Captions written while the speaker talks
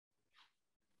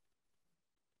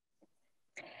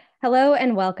Hello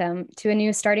and welcome to a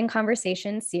new Starting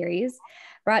Conversations series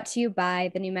brought to you by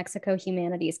the New Mexico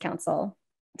Humanities Council.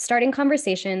 Starting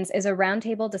Conversations is a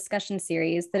roundtable discussion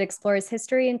series that explores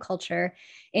history and culture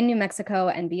in New Mexico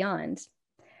and beyond.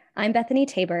 I'm Bethany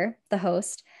Tabor, the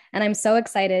host, and I'm so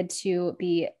excited to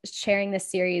be sharing this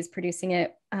series, producing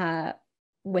it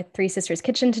with Three Sisters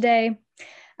Kitchen today.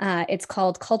 It's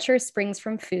called Culture Springs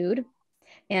from Food.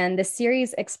 And this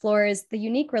series explores the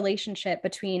unique relationship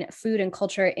between food and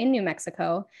culture in New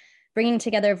Mexico, bringing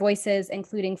together voices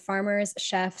including farmers,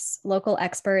 chefs, local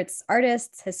experts,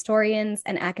 artists, historians,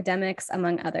 and academics,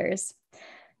 among others.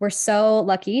 We're so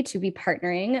lucky to be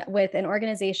partnering with an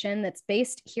organization that's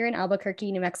based here in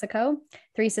Albuquerque, New Mexico,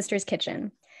 Three Sisters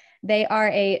Kitchen. They are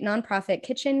a nonprofit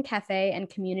kitchen, cafe, and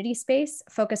community space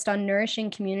focused on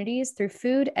nourishing communities through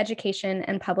food, education,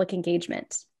 and public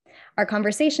engagement. Our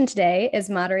conversation today is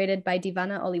moderated by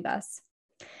Divana Olivas.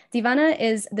 Divana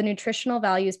is the Nutritional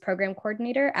Values Program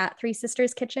Coordinator at Three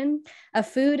Sisters Kitchen, a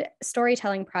food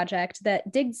storytelling project that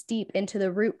digs deep into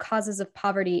the root causes of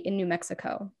poverty in New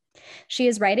Mexico. She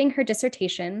is writing her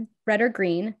dissertation, Red or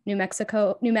Green, New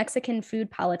Mexican Food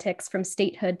Politics from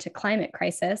Statehood to Climate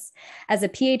Crisis, as a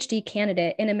PhD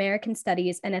candidate in American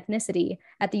Studies and Ethnicity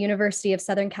at the University of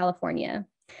Southern California.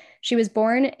 She was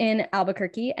born in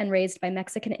Albuquerque and raised by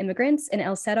Mexican immigrants in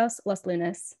El Cerros, Los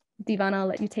Lunas. Divana, I'll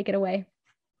let you take it away.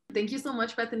 Thank you so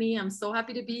much, Bethany. I'm so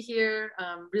happy to be here.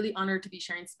 Really honored to be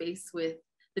sharing space with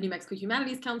the New Mexico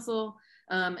Humanities Council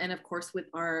and of course with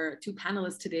our two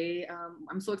panelists today.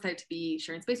 I'm so excited to be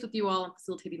sharing space with you all and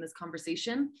facilitating this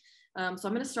conversation. So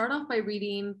I'm going to start off by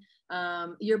reading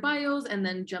your bios and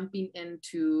then jumping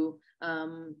into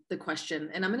the question.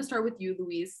 And I'm going to start with you,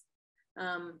 Louise.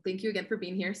 Thank you again for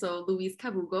being here. So Louise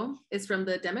Kavugho is from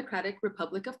the Democratic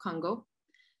Republic of Congo.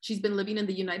 She's been living in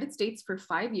the United States for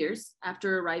 5 years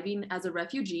after arriving as a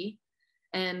refugee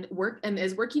and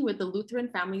is working with the Lutheran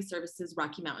Family Services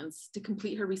Rocky Mountains to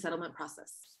complete her resettlement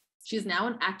process. She is now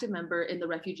an active member in the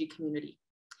refugee community.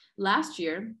 Last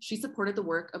year, she supported the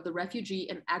work of the Refugee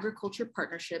and Agriculture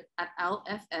Partnership at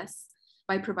LFS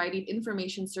by providing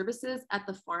information services at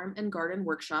the farm and garden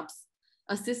workshops,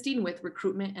 assisting with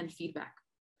recruitment and feedback.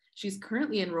 She's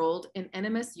currently enrolled in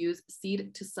NMSU's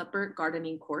Seed to Supper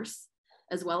gardening course,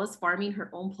 as well as farming her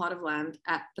own plot of land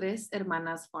at Tres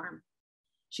Hermanas Farm.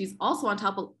 She's also on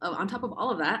top of all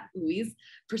of that, Louise,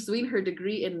 pursuing her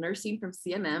degree in nursing from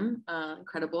CNM,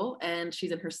 incredible, and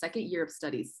she's in her second year of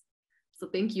studies. So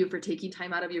thank you for taking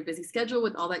time out of your busy schedule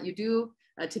with all that you do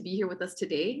to be here with us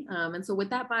today. And so with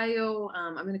that bio,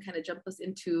 I'm gonna kind of jump us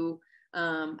into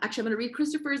actually, I'm going to read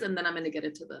Christopher's and then I'm going to get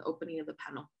into the opening of the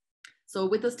panel. So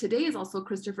with us today is also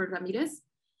Christopher Ramirez,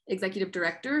 Executive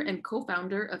Director and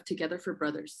co-founder of Together for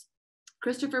Brothers.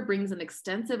 Christopher brings an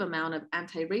extensive amount of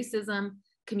anti-racism,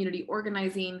 community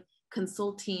organizing,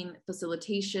 consulting,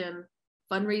 facilitation,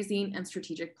 fundraising, and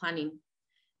strategic planning.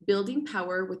 Building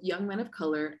power with young men of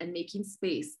color and making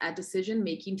space at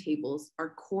decision-making tables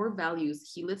are core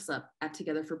values he lifts up at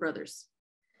Together for Brothers.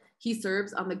 He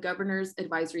serves on the Governor's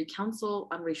Advisory Council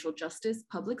on Racial Justice,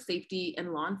 Public Safety,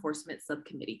 and Law Enforcement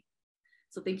Subcommittee.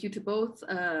 So thank you to both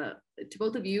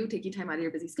of you taking time out of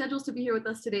your busy schedules to be here with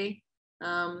us today.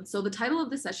 So the title of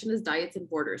this session is Diets and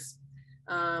Borders.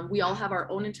 We all have our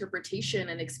own interpretation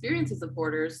and experiences of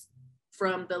borders,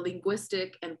 from the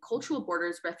linguistic and cultural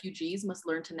borders refugees must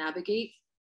learn to navigate,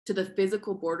 to the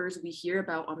physical borders we hear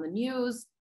about on the news,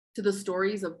 to the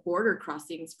stories of border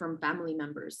crossings from family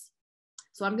members.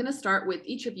 So I'm going to start with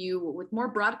each of you with more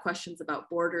broad questions about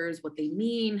borders, what they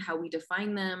mean, how we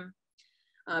define them,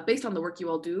 based on the work you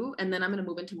all do. And then I'm going to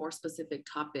move into more specific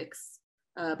topics.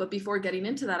 But before getting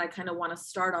into that, I kind of want to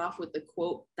start off with the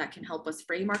quote that can help us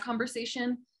frame our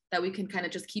conversation, that we can kind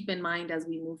of just keep in mind as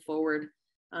we move forward.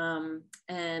 And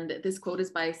this quote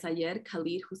is by Sayed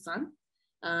Khalid Hussan.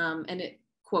 And it,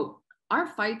 quote, "Our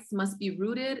fights must be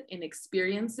rooted in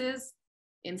experiences,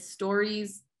 in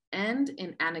stories, and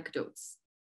in anecdotes.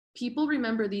 People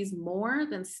remember these more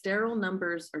than sterile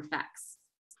numbers or facts.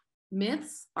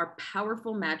 Myths are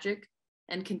powerful magic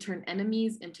and can turn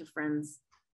enemies into friends.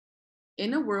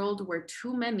 In a world where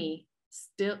too many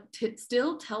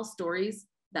still tell stories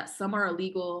that some are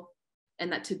illegal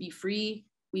and that to be free,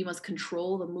 we must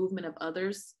control the movement of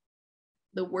others,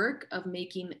 the work of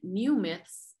making new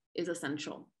myths is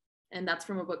essential." And that's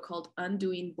from a book called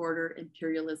Undoing Border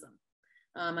Imperialism.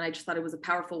 And I just thought it was a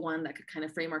powerful one that could kind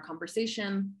of frame our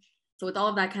conversation. So with all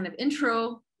of that kind of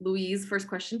intro, Louise, first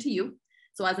question to you.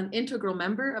 So as an integral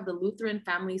member of the Lutheran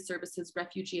Family Services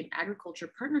Refugee and Agriculture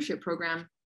Partnership Program,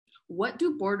 what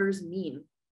do borders mean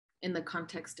in the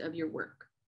context of your work?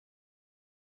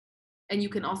 And you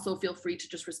can also feel free to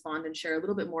just respond and share a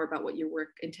little bit more about what your work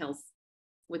entails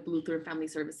with Lutheran Family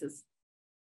Services.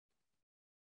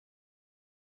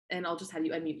 And I'll just have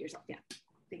you unmute yourself. Yeah,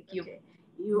 thank you. Okay.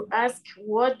 You ask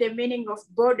what the meaning of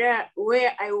border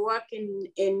where I work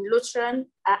in Lutheran,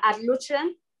 at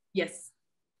Lutheran? Yes.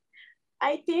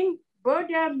 I think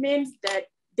border means that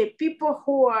the people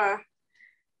who are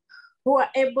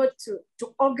able to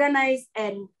organize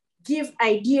and give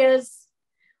ideas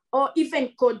or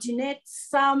even coordinate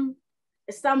some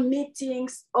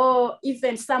meetings or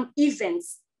even some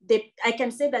events. I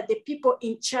can say that the people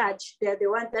in charge, they're the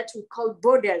ones that we call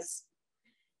borders.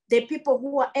 The people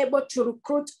who are able to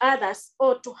recruit others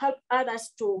or to help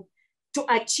others to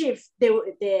achieve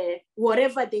the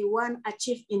whatever they want to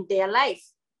achieve in their life.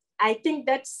 I think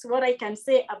that's what I can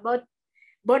say about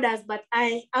borders, but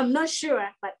I'm not sure.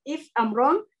 But if I'm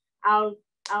wrong, I'll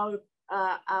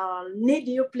need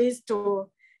you please to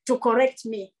correct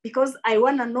me, because I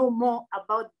want to know more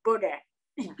about border.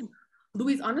 Yeah.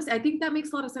 Louise, honestly, I think that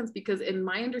makes a lot of sense, because in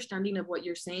my understanding of what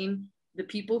you're saying, the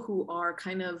people who are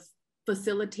kind of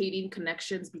facilitating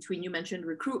connections between, you mentioned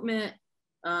recruitment,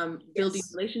 building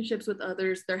relationships with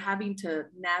others, they're having to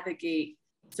navigate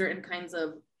certain kinds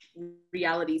of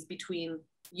realities between,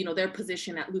 you know, their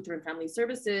position at Lutheran Family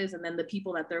Services and then the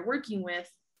people that they're working with.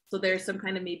 So there's some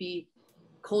kind of maybe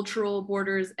cultural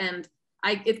borders, and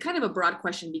it's kind of a broad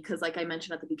question, because like I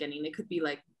mentioned at the beginning, it could be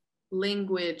like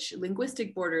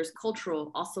linguistic borders,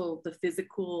 cultural, also the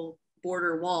physical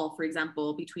border wall, for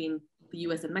example, between the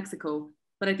US and Mexico.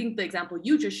 But I think the example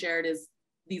you just shared is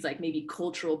these like maybe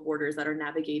cultural borders that are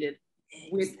navigated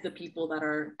with the people that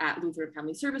are at Lutheran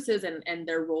Family Services and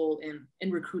their role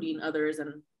in recruiting others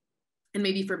and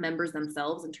maybe for members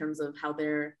themselves in terms of how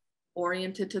they're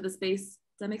oriented to the space.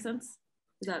 Does that make sense?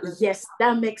 Yes,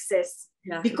 that makes sense.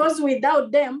 Yeah. Because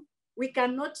without them, we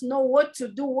cannot know what to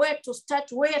do, where to start,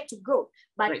 where to go.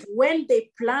 But when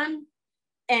they plan,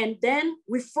 and then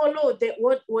we follow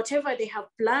whatever they have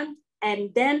planned,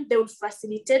 and then they will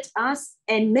facilitate us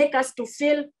and make us to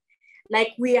feel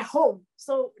like we are home.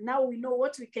 So now we know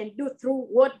what we can do through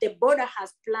what the border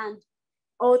has planned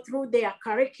or through their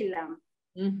curriculum.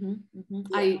 Mm-hmm, mm-hmm.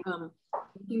 Yeah.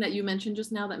 Something that you mentioned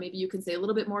just now that maybe you can say a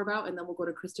little bit more about, and then we'll go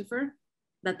to Christopher,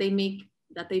 that they make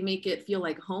it feel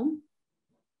like home.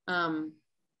 And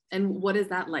what is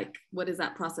that like? What is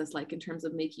that process like in terms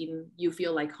of making you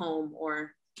feel like home?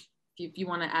 Or if you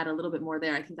want to add a little bit more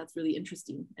there, I think that's really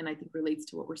interesting and I think relates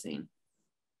to what we're saying.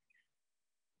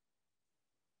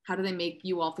 How do they make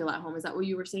you all feel at home? Is that what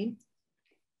you were saying?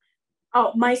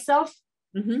 Oh, myself?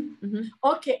 Mm-hmm, mm-hmm.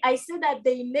 Okay, I say that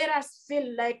they let us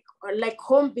feel like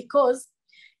home because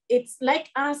it's like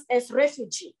us as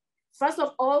refugee. First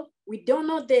of all, we don't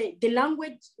know the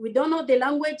language. We don't know the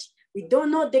language. We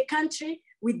don't know the country.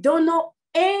 We don't know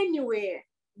anywhere.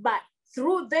 But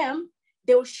through them,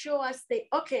 they'll show us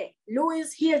okay,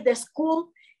 Louise, here's the school.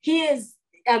 Here's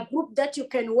a group that you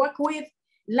can work with.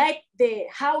 Like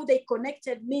how they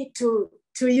connected me to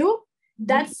you.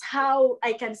 That's how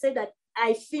I can say that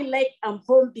I feel like I'm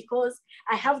home, because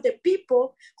I have the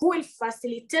people who will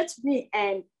facilitate me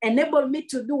and enable me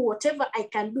to do whatever I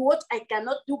can do, what I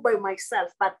cannot do by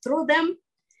myself. But through them,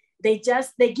 they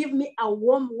give me a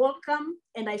warm welcome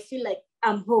and I feel like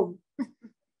I'm home.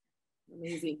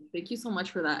 Amazing. Thank you so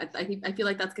much for that. I feel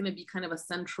like that's going to be kind of a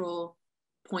central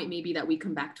point maybe that we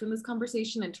come back to in this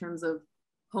conversation in terms of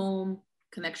home,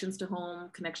 connections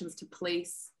to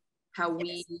place, how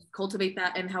we cultivate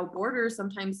that, and how borders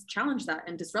sometimes challenge that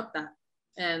and disrupt that.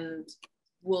 And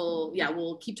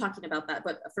we'll keep talking about that.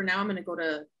 But for now, I'm going to go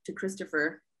to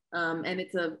Christopher. And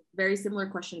it's a very similar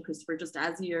question, Christopher, just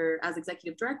as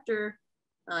executive director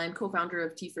and co-founder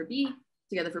of T4B,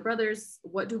 Together for Brothers,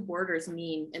 what do borders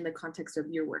mean in the context of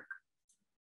your work?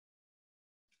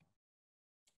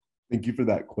 Thank you for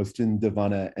that question,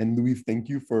 Devana. And Louise, thank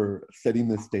you for setting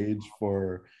the stage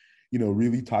for,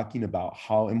 really talking about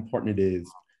how important it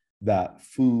is that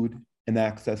food and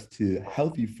access to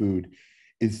healthy food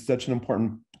is such an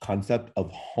important concept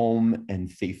of home and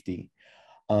safety.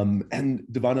 And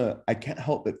Devana, I can't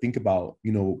help but think about,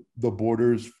 the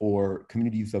borders for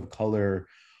communities of color,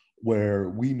 where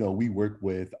we work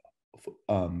with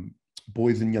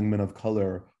boys and young men of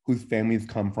color whose families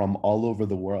come from all over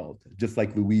the world, just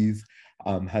like Louise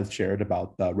has shared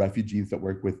about the refugees that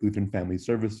work with Lutheran Family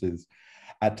Services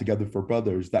at Together for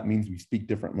Brothers. That means we speak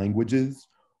different languages,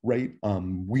 right?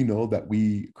 We know that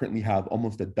we currently have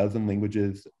almost a dozen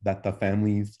languages that the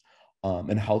families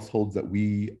and households that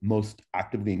we most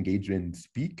actively engage in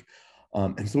speak.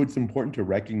 And so it's important to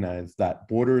recognize that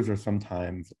borders are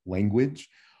sometimes language.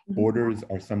 Borders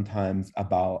are sometimes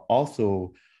about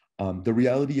also The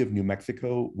reality of New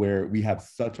Mexico, where we have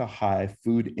such a high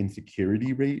food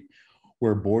insecurity rate,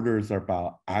 where borders are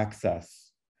about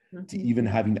access to even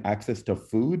having access to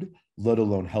food, let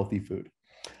alone healthy food.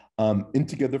 In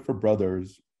Together for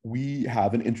Brothers, we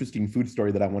have an interesting food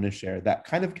story that I want to share that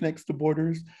kind of connects to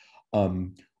borders.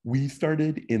 We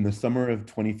started in the summer of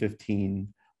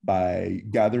 2015 by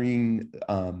gathering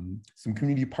some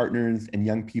community partners and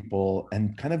young people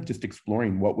and kind of just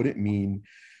exploring what would it mean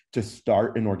to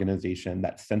start an organization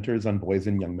that centers on boys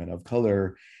and young men of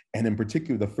color. And in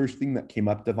particular, the first thing that came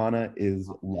up, Devana, is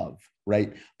love,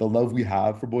 right? The love we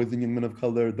have for boys and young men of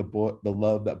color, the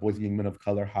love that boys and young men of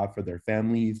color have for their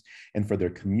families and for their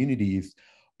communities.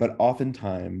 But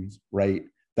oftentimes, right,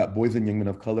 that boys and young men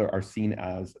of color are seen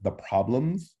as the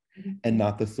problems and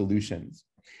not the solutions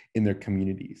in their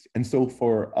communities. And so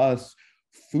for us,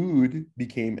 food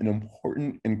became an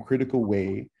important and critical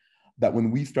way that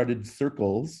when we started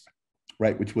circles,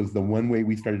 right, which was the one way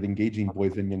we started engaging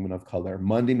boys and young men of color,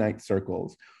 Monday night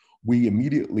circles, we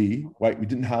immediately, right, we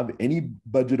didn't have any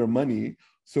budget or money,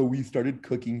 so we started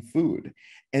cooking food.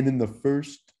 And in the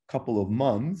first couple of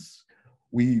months,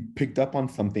 we picked up on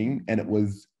something, and it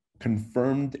was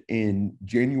confirmed in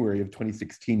January of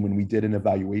 2016 when we did an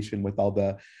evaluation with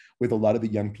a lot of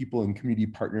the young people and community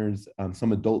partners,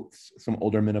 some adults, some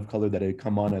older men of color that had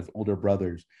come on as older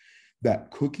brothers,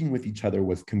 that cooking with each other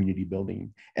was community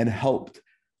building and helped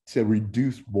to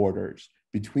reduce borders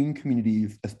between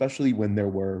communities, especially when there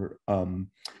were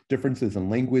differences in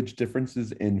language,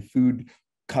 differences in food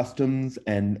customs,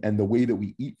 and the way that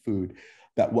we eat food,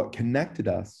 that what connected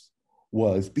us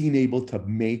was being able to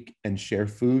make and share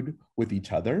food with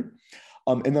each other.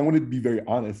 And I wanted to be very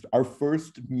honest, our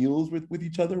first meals with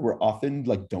each other were often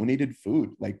like donated food.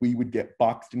 Like we would get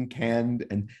boxed and canned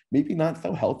and maybe not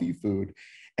so healthy food.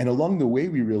 And along the way,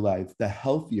 we realized the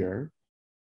healthier,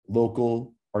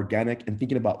 local, organic, and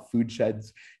thinking about food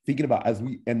sheds, thinking about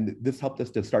and this helped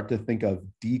us to start to think of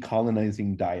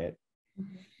decolonizing diet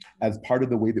as part of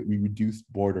the way that we reduce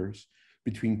borders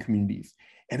between communities.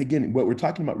 And again, what we're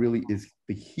talking about really is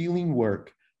the healing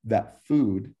work that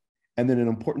food, and then an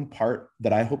important part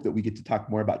that I hope that we get to talk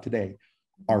more about today,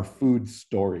 are food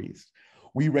stories.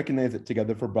 We recognize it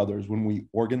Together for Brothers when we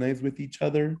organize with each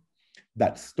other,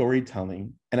 that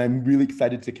storytelling. And I'm really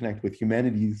excited to connect with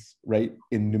Humanities, right,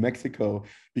 in New Mexico,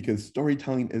 because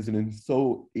storytelling it's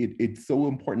so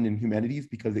important in Humanities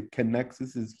because it connects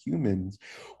us as humans.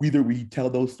 Whether we tell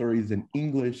those stories in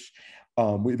English,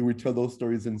 whether we tell those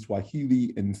stories in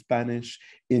Swahili, in Spanish,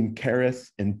 in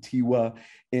Keres, in Tiwa,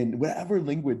 in whatever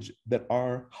language that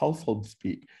our households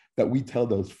speak, that we tell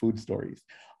those food stories,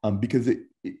 because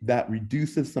that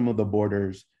reduces some of the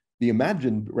borders, the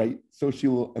imagined, right,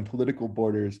 social and political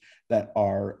borders that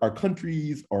our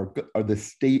countries or the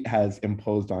state has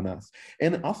imposed on us.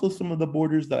 And also some of the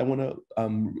borders that I want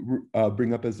to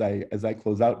bring up as I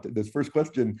close out this first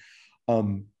question.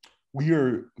 We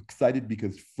are excited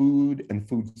because food and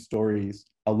food stories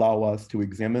allow us to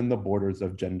examine the borders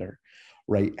of gender,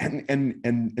 right? And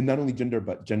not only gender,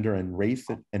 but gender and race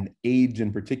and age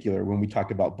in particular, when we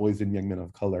talk about boys and young men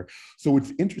of color. So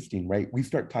it's interesting, right? We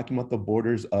start talking about the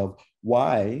borders of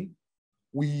why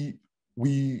we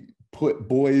put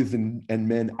boys and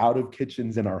men out of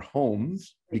kitchens in our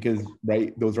homes, because,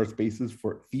 right, those are spaces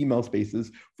for female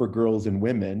spaces for girls and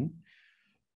women.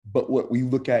 But what we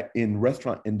look at in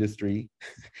restaurant industry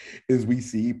is we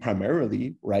see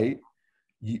primarily, right,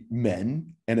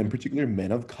 men, and in particular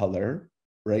men of color,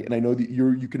 right? And I know that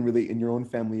you can relate in your own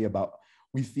family about,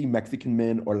 we see Mexican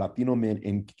men or Latino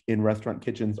men in restaurant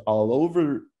kitchens all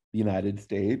over the United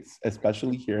States,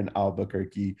 especially here in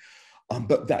Albuquerque.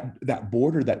 But that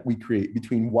border that we create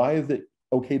between why is it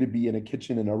okay to be in a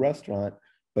kitchen in a restaurant,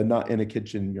 but not in a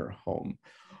kitchen in your home?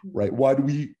 Right? Why do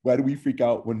we freak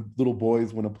out when little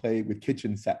boys want to play with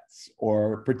kitchen sets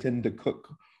or pretend to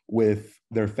cook with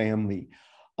their family?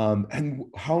 And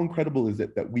how incredible is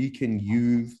it that we can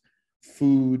use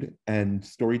food and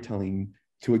storytelling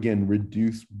to, again,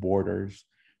 reduce borders,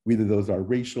 whether those are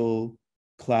racial,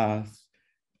 class,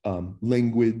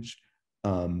 language,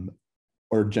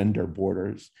 or gender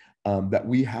borders that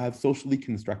we have socially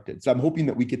constructed. So I'm hoping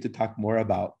that we get to talk more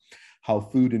about how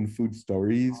food and food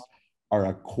stories are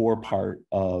a core part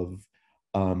of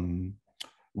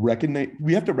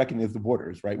we have to recognize the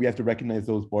borders, right? We have to recognize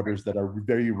those borders that are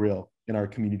very real in our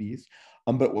communities.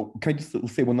 But can I just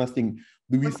say one last thing?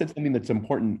 Louise said something that's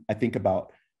important, I think,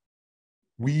 about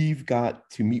we've got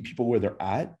to meet people where they're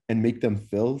at and make them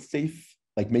feel safe,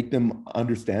 like make them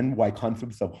understand why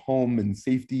concepts of home and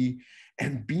safety,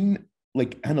 and being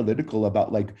like analytical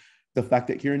about like the fact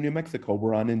that here in New Mexico,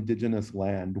 we're on indigenous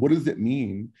land. What does it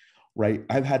mean right?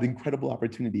 I've had incredible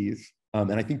opportunities,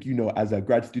 and I think, you know, as a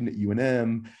grad student at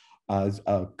UNM, as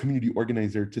a community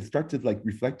organizer, to start to like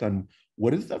reflect on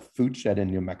what is the food shed in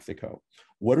New Mexico?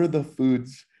 What are the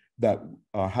foods that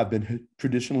have been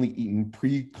traditionally eaten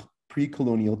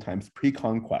pre-colonial times,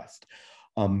 pre-conquest?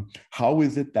 How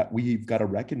is it that we've got to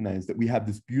recognize that we have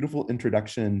this beautiful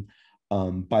introduction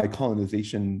by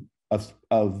colonization of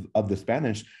the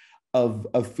Spanish of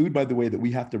food, by the way, that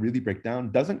we have to really break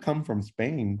down, doesn't come from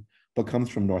Spain, but comes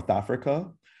from North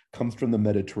Africa, comes from the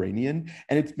Mediterranean.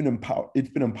 And it's been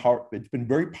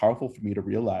very powerful for me to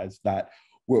realize that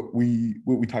what we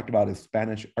talked about as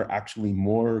Spanish are actually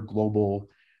more global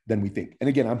than we think. And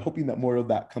again, I'm hoping that more of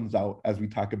that comes out as we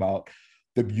talk about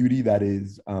the beauty that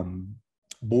is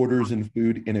borders and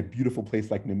food in a beautiful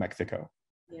place like New Mexico.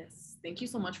 Yes, thank you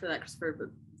so much for that,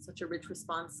 Christopher. Such a rich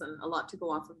response and a lot to go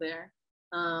off of there.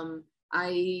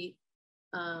 I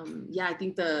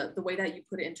think the way that you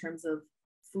put it in terms of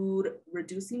food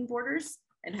reducing borders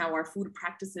and how our food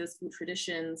practices, food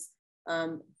traditions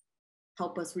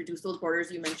help us reduce those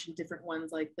borders. You mentioned different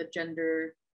ones like the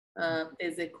gender,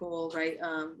 physical, right?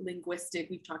 Linguistic,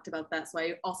 we've talked about that. So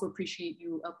I also appreciate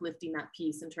you uplifting that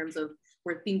piece in terms of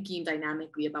we're thinking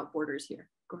dynamically about borders here.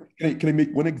 Go ahead. Can I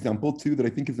make one example too that I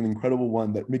think is an incredible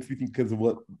one that makes me think, because of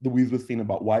what Louise was saying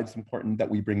about why it's important that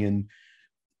we bring in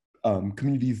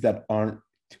communities that aren't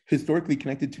historically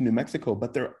connected to New Mexico,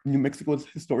 but New Mexico has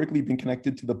historically been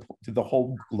connected to the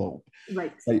whole globe.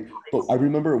 Right. But I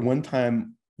remember one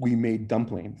time we made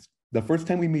dumplings. The first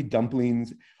time we made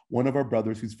dumplings, one of our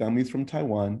brothers whose family is from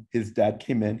Taiwan, his dad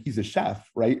came in, he's a chef,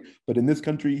 right? But in this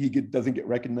country, he doesn't get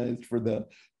recognized for the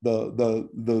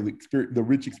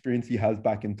rich experience he has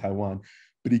back in Taiwan.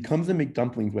 But he comes and make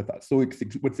dumplings with us. So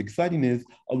what's exciting is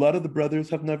a lot of the brothers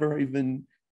have never even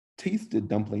tasted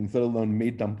dumplings, let alone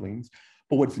made dumplings.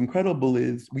 But what's incredible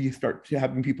is we start to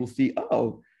having people see,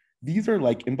 oh, these are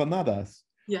like empanadas.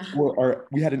 Yeah. Or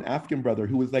we had an Afghan brother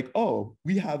who was like, oh,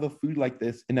 we have a food like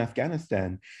this in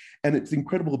Afghanistan. And it's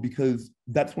incredible because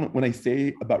that's when I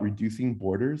say about reducing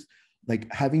borders, like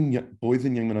having boys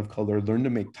and young men of color learn to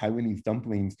make Taiwanese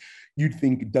dumplings, you'd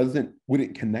think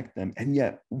wouldn't connect them. And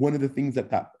yet one of the things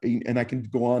and I can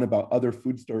go on about other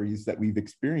food stories that we've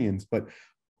experienced, but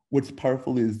what's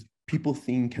powerful is people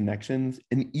seeing connections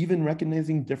and even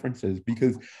recognizing differences,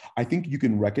 because I think you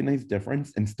can recognize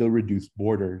difference and still reduce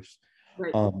borders.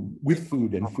 Right. With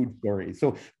food and food stories.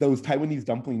 So those Taiwanese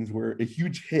dumplings were a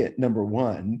huge hit, number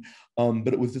one,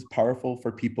 but it was just powerful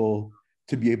for people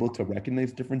to be able to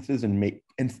recognize differences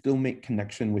and still make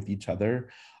connection with each other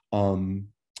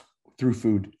through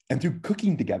food and through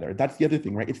cooking together. That's the other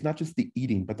thing, right? It's not just the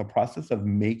eating, but the process of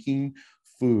making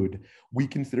food we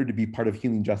consider to be part of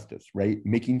healing justice, right?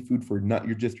 Making food for not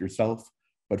just yourself,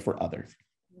 but for others.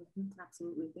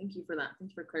 Absolutely. Thank you for that.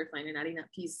 Thanks for clarifying and adding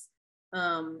that piece.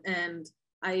 And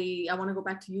I want to go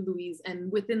back to you, Louise,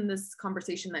 and within this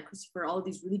conversation that Christopher, all of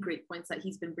these really great points that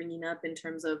he's been bringing up in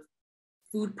terms of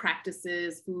food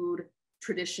practices, food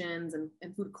traditions,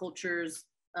 and food cultures,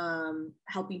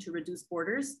 helping to reduce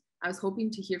borders. I was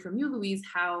hoping to hear from you, Louise,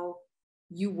 how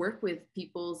you work with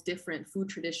people's different food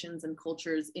traditions and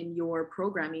cultures in your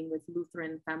programming with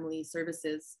Lutheran Family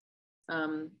Services.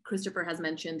 Christopher has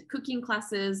mentioned cooking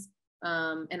classes,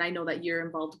 and I know that you're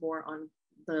involved more on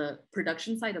the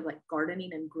production side of like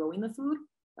gardening and growing the food.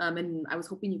 And I was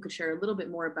hoping you could share a little bit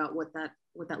more about what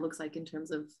that looks like in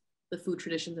terms of the food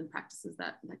traditions and practices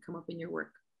that come up in your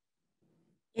work.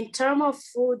 In terms of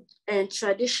food and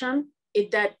tradition,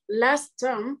 that last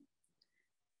term,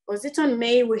 was it on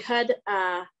May, we had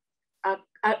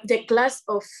the class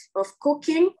of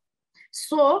cooking.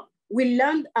 So we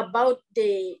learned about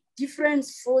the different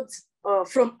foods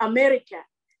from America.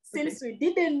 Since we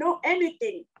didn't know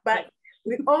anything, but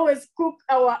we always cook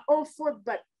our own food.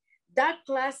 But that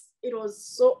class, it was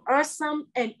so awesome,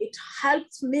 and it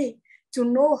helped me to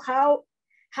know how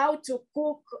to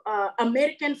cook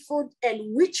American food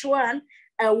and which one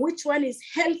is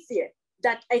healthier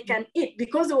that I can eat,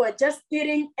 because we were just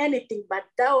eating anything. But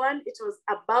that one, it was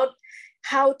about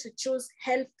how to choose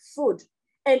health food.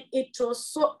 And it was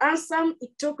so awesome.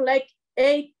 It took like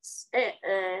 8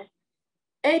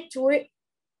 weeks.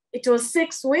 It was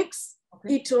 6 weeks.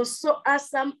 Okay. It was so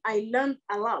awesome. I learned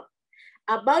a lot.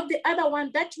 About the other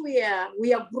one that we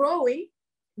are growing.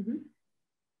 Mm-hmm.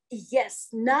 Yes,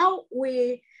 now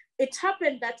it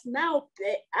happened that now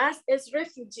us as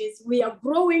refugees, we are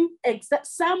growing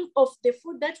some of the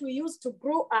food that we used to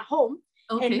grow at home.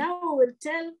 Okay. And now we'll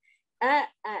tell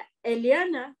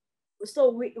Eliana,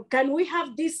 so can we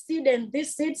have this seed and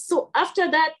this seed? So after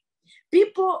that,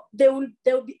 people, they'll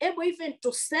be able even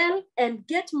to sell and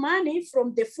get money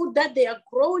from the food that they are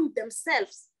growing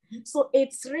themselves. So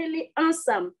it's really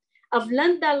awesome. I've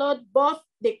learned a lot, both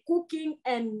the cooking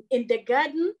and in the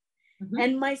garden.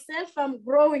 And myself, I'm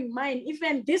growing mine.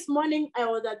 Even this morning, I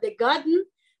was at the garden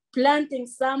planting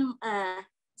some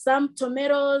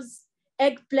tomatoes,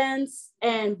 eggplants,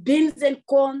 and beans and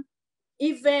corn,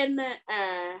 even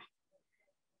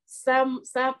some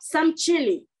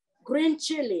chili, green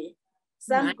chili,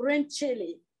 green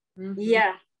chili.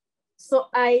 Yeah. So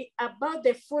about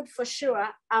the food for sure,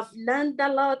 I've learned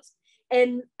a lot,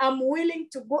 and I'm willing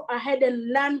to go ahead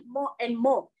and learn more and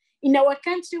more. In our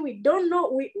country, we don't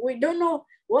know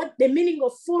what the meaning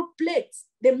of full plates.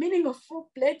 The meaning of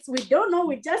full plates, we don't know,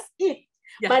 we just eat.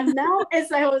 Yeah. But now,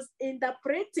 as I was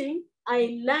interpreting,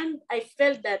 I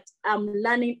felt that I'm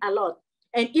learning a lot.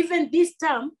 And even this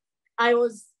term, I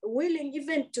was willing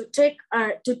even to take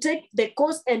the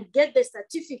course and get the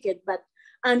certificate. But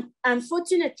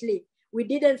unfortunately, we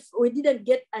didn't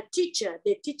get a teacher.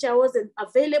 The teacher wasn't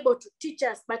available to teach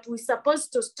us, but we're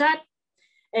supposed to start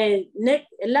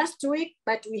last week,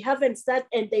 but we haven't started,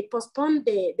 and they postponed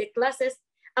the classes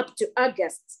up to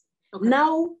August. Okay.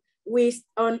 Now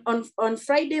on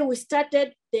Friday we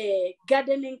started the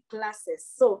gardening classes.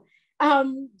 So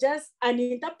just an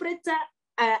interpreter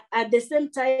at the same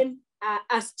time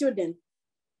a student.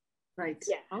 Right.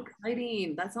 Yeah. How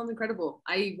exciting. That sounds incredible.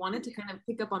 I wanted to kind of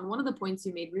pick up on one of the points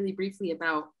you made really briefly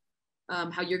about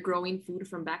how you're growing food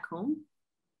from back home.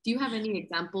 Do you have any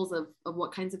examples of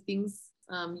what kinds of things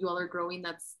you all are growing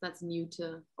that's new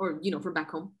to, or from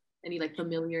back home? Any like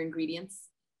familiar ingredients?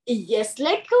 Yes,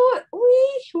 like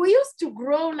we used to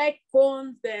grow like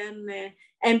corns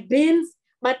and beans,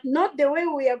 but not the way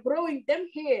we are growing them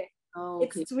here. Oh,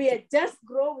 okay. We just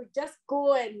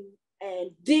go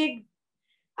and dig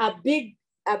a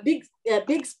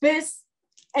big space,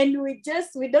 and we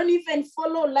don't even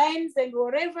follow lines and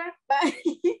whatever. But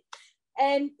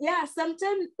and yeah,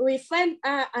 sometimes we find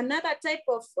another type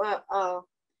of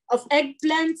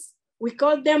eggplants. We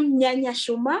call them nyanya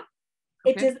shuma.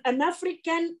 Okay. It is an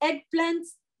African eggplant.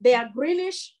 They are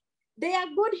greenish. They are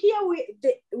good here.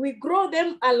 We grow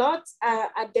them a lot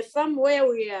at the farm where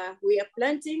we are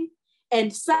planting,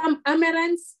 and some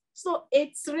amaranths. So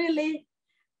it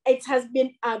has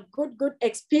been a good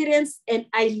experience, and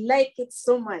I like it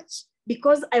so much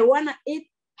because I want to eat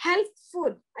health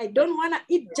food. I don't want to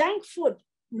eat junk food.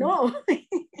 No.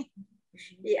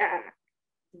 Yeah.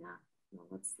 Well,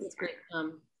 that's great.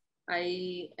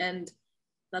 And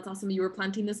that's awesome. You were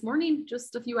planting this morning,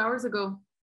 just a few hours ago,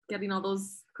 getting all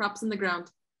those crops in the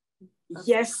ground.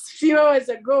 Yes, few hours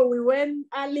ago, we went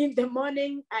early in the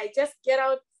morning. I just get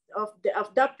out of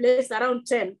that place around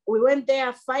 10. We went there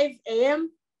at 5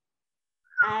 a.m.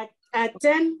 At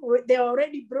 10, they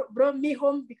already brought me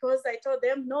home because I told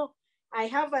them, no, I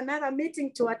have another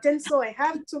meeting to attend, so I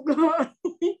have to go.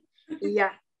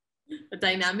 Yeah. A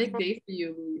dynamic day for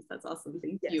you, Louise. That's awesome.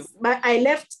 Thank you. But I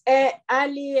left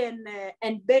Ali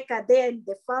and Becca there in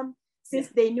the farm since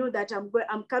they knew that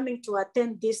I'm coming to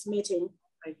attend this meeting.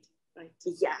 Right.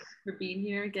 Yeah. Thanks for being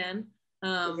here again.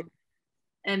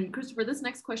 And Christopher, this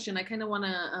next question, I kind of want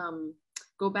to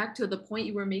go back to the point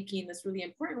you were making, this really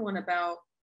important one about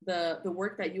the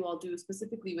work that you all do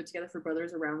specifically with Together for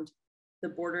Brothers around the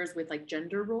borders with like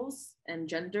gender roles and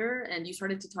gender. And you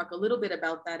started to talk a little bit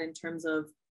about that in terms of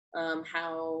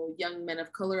how young men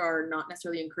of color are not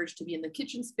necessarily encouraged to be in the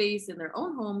kitchen space in their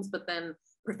own homes, but then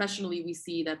professionally we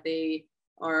see that they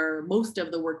are most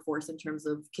of the workforce in terms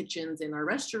of kitchens in our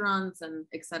restaurants and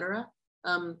etc.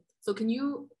 So can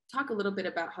you talk a little bit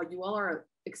about how you all are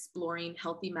exploring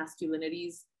healthy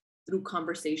masculinities through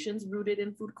conversations rooted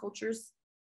in food cultures?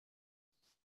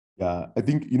 Yeah, I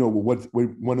think,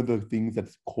 one of the things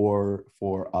that's core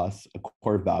for us, a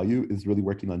core value, is really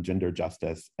working on gender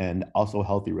justice and also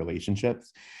healthy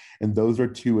relationships. And those are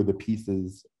two of the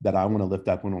pieces that I want to lift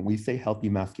up. When we say healthy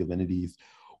masculinities,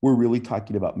 we're really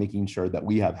talking about making sure that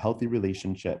we have healthy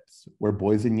relationships where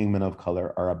boys and young men of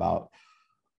color are about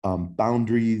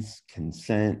boundaries,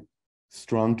 consent,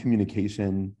 strong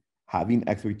communication, having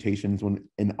expectations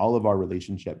in all of our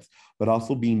relationships, but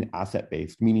also being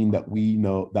asset-based, meaning that we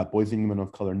know that boys and women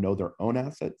of color know their own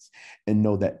assets and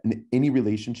know that in any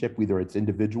relationship, whether it's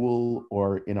individual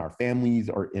or in our families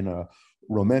or in a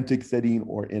romantic setting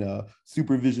or in a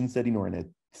supervision setting or in a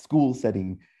school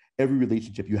setting, every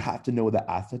relationship, you have to know the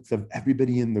assets of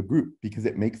everybody in the group because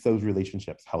it makes those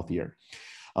relationships healthier.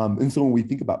 And so when we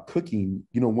think about cooking,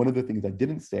 one of the things I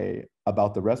didn't say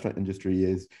about the restaurant industry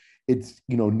is it's,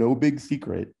 no big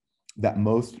secret that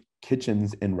most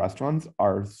kitchens in restaurants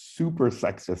are super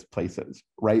sexist places,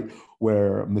 right?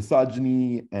 Where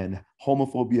misogyny and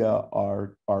homophobia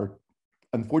are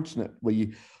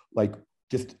unfortunately like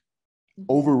just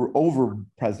over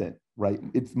present, right?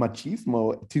 It's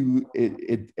machismo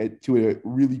to a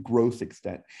really gross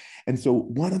extent. And so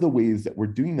one of the ways that we're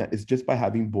doing that is just by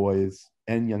having boys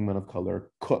and young men of color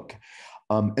cook.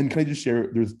 And can I just share,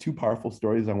 there's two powerful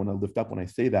stories I want to lift up when I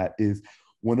say that. Is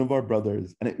one of our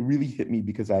brothers, and it really hit me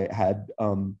because I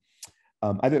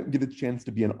didn't get a chance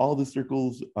to be in all the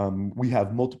circles. We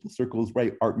have multiple circles,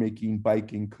 right? Art making,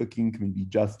 biking, cooking, community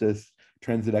justice,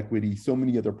 transit equity, so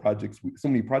many other projects, so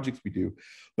many projects we do.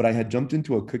 But I had jumped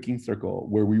into a cooking circle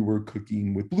where we were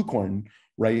cooking with blue corn,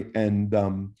 right? And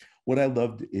what I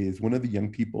loved is one of the young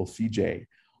people, CJ,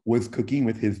 was cooking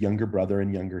with his younger brother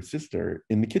and younger sister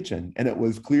in the kitchen. And it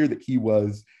was clear that he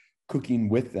was cooking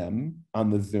with them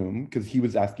on the Zoom because he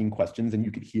was asking questions and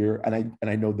you could hear, and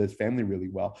I know this family really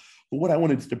well. But what I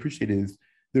wanted to appreciate is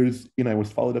I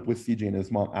was followed up with CJ and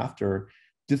his mom after,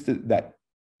 just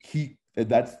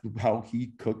that's how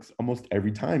he cooks almost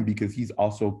every time because he's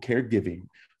also caregiving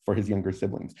for his younger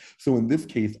siblings. So in this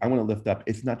case, I want to lift up,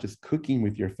 it's not just cooking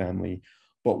with your family,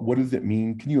 but what does it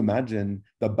mean? Can you imagine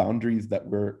the boundaries that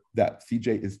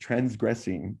CJ is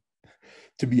transgressing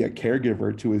to be a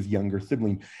caregiver to his younger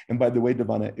sibling? And by the way,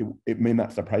 Devana, it may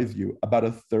not surprise you, about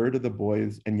a third of the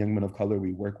boys and young men of color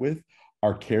we work with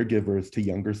are caregivers to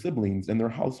younger siblings in their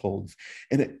households.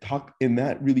 And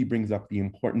that really brings up the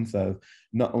importance of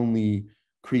not only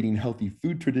creating healthy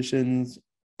food traditions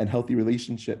and healthy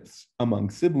relationships among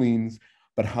siblings,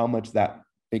 but how much that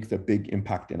makes a big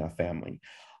impact in a family.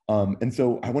 And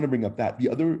so I want to bring up that. The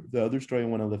other story I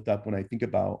want to lift up when I think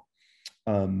about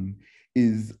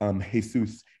is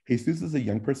Jesus. Jesus is a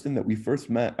young person that we first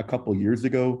met a couple years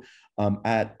ago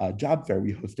at a job fair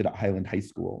we hosted at Highland High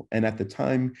School. And at the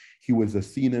time, he was a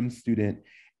C&M student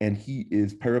and he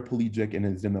is paraplegic and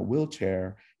is in a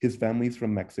wheelchair. His family's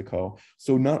from Mexico.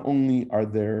 So not only are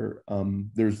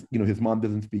there's, his mom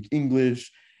doesn't speak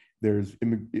English, there's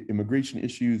immigration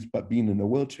issues, but being in a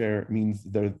wheelchair means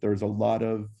there's a lot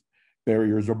of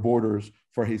barriers or borders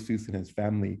for Jesus and his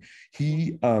family.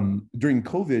 He, during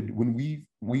COVID, when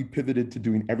we pivoted to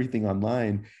doing everything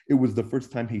online, it was the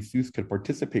first time Jesus could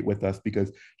participate with us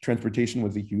because transportation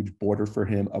was a huge border for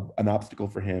him, an obstacle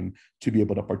for him to be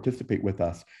able to participate with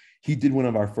us. He did one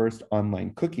of our first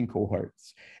online cooking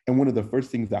cohorts. And one of the first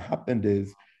things that happened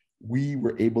is we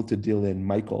were able to deal in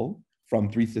Michael from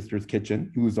Three Sisters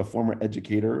Kitchen, who was a former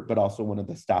educator, but also one of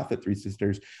the staff at Three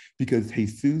Sisters, because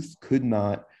Jesus could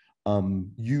not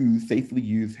safely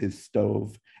use his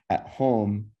stove at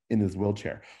home in his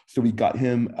wheelchair. So we got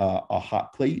him a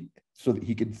hot plate so that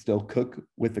he could still cook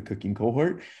with the cooking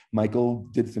cohort. Michael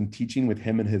did some teaching with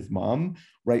him and his mom,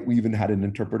 right? We even had an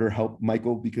interpreter help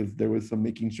Michael because there was some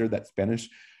making sure that Spanish,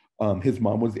 his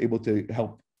mom was able to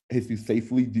help Jesus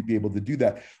safely to be able to do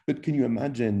that. But can you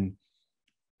imagine,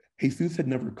 Jesus had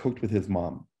never cooked with his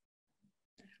mom,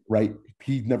 right?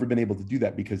 He'd never been able to do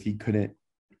that because he couldn't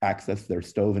access their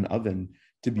stove and oven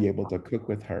to be able to cook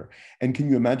with her. And can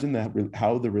you imagine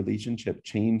how the relationship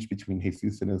changed between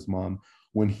Jesus and his mom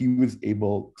when he was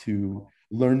able to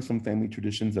learn some family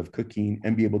traditions of cooking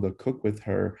and be able to cook with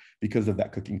her because of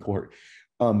that cooking cohort?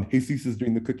 Jesus is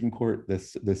doing the cooking cohort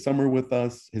this summer with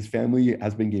us. His family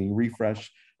has been getting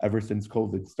refreshed ever since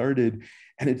COVID started.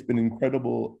 And it's been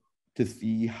incredible to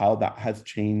see how that has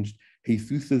changed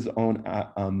Jesus's own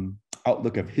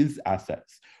outlook of his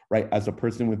assets, right, as a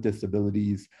person with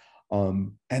disabilities.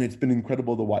 And it's been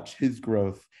incredible to watch his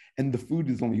growth. And the food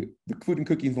and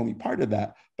cooking is only part of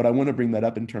that. But I want to bring that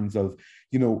up in terms of,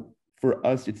 for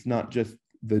us, it's not just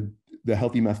the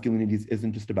healthy masculinities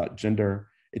isn't just about gender.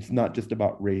 It's not just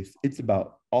about race. It's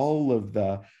about all of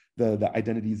the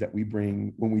identities that we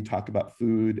bring when we talk about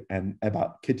food and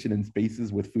about kitchen and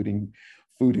spaces with food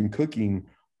and cooking.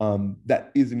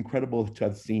 That is incredible to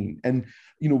have seen. And,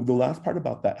 the last part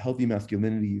about that healthy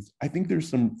masculinities, I think there's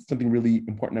something really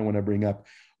important I want to bring up.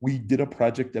 We did a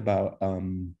project about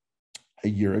a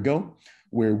year ago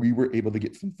where we were able to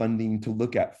get some funding to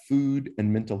look at food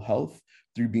and mental health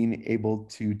through being able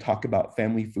to talk about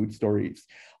family food stories.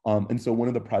 And so one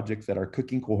of the projects that our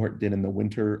cooking cohort did in the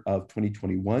winter of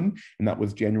 2021, and that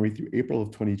was January through April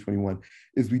of 2021,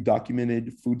 is we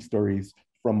documented food stories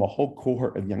from a whole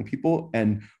cohort of young people.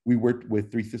 And we worked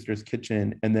with Three Sisters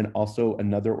Kitchen and then also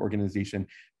another organization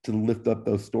to lift up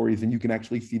those stories. And you can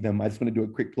actually see them. I just want to do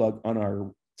a quick plug on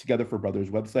our Together for Brothers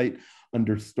website.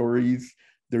 Under stories,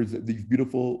 there's these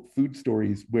beautiful food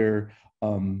stories where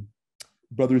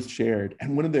brothers shared.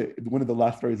 And one of the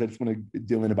last stories I just want to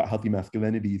deal in about healthy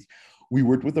masculinities we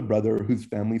worked with a brother whose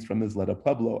family's from Isleta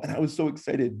Pueblo. And I was so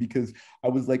excited because I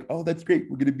was like, oh, that's great.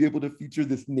 We're going to be able to feature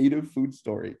this native food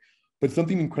story. But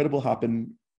something incredible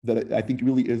happened that I think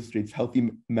really illustrates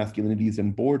healthy masculinities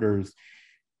and borders.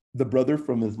 The brother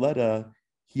from Isleta,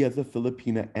 he has a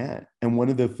Filipina aunt. And one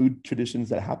of the food traditions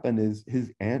that happened is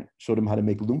his aunt showed him how to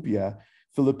make lumpia,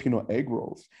 Filipino egg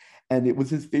rolls. And it was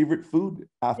his favorite food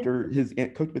after his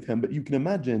aunt cooked with him. But you can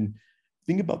imagine,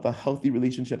 think about the healthy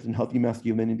relationships and healthy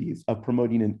masculinities of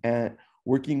promoting an aunt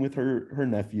working with her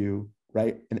nephew,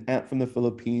 right? An aunt from the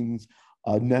Philippines,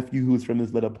 a nephew who's from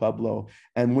Isleta Pueblo.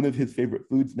 And one of his favorite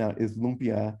foods now is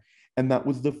lumpia. And that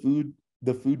was the food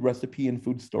recipe and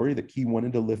food story that he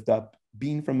wanted to lift up,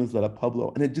 being from Isleta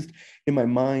Pueblo. And it just, in my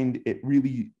mind, it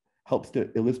really helps to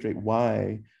illustrate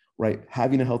why, right,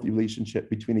 having a healthy relationship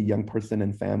between a young person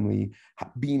and family,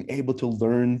 being able to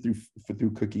learn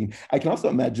through cooking. I can also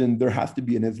imagine there has to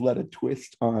be an Isleta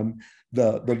twist on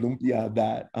the lumpia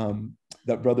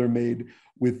that brother made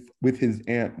with his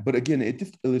aunt. But again, it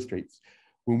just illustrates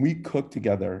when we cook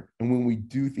together and when we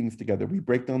do things together, we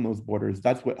break down those borders.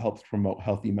 That's what helps promote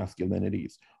healthy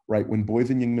masculinities, right? When boys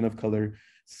and young men of color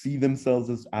see themselves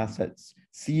as assets,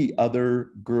 see other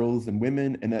girls and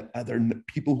women and other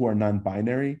people who are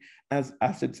non-binary as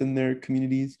assets in their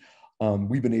communities,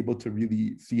 we've been able to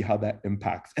really see how that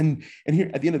impacts. And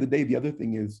here, at the end of the day, the other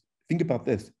thing is, think about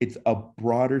this, it's a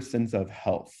broader sense of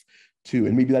health too.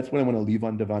 And maybe that's what I want to leave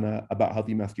on, Devana, about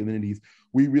healthy masculinities.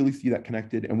 We really see that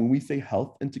connected. And when we say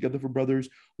health and Together for Brothers,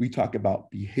 we talk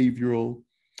about behavioral,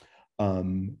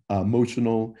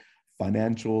 emotional,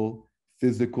 financial,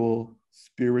 physical,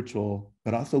 spiritual,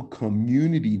 but also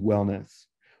community wellness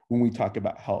when we talk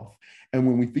about health. And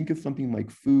when we think of something like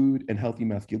food and healthy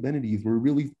masculinities, we're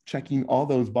really checking all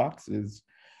those boxes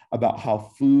about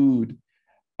how food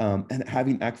and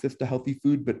having access to healthy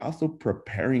food, but also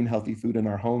preparing healthy food in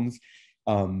our homes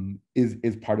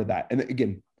is part of that. And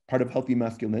again, part of healthy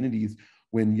masculinities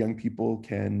when young people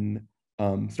can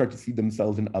start to see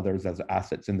themselves and others as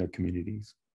assets in their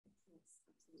communities.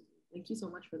 Thank you so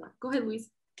much for that. Go ahead,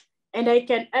 Louise. And I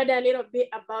can add a little bit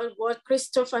about what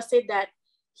Christopher said, that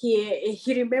he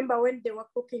remember when they were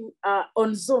cooking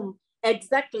on Zoom.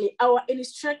 Exactly, our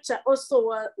instructor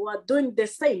also were doing the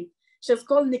same. She's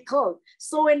called Nicole.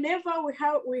 So whenever we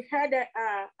had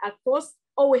a course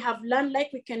or we have learned,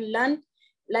 like we can learn,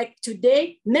 like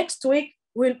today, next week,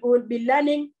 we'll be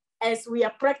learning as we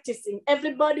are practicing.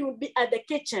 Everybody will be at the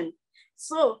kitchen.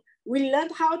 So we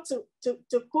learned how to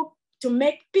cook, to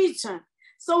make pizza.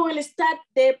 So we'll start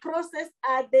the process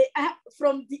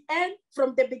from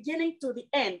the beginning to the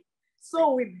end.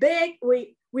 So we bake,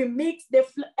 we mix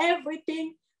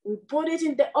everything, we put it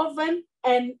in the oven,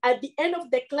 and at the end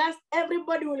of the class,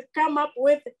 everybody will come up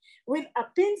with a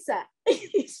pizza.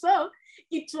 So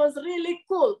it was really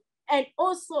cool. And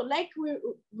also, like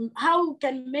how we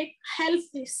can make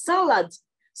healthy salads.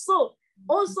 So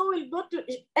also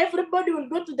everybody will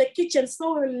go to the kitchen,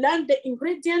 so we'll learn the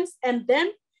ingredients, and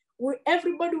then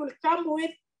everybody will come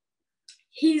with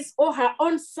his or her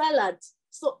own salad.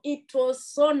 So it was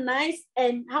so nice,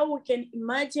 and how we can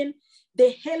imagine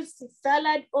the healthy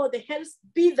salad or the health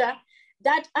pizza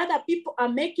that other people are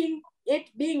making it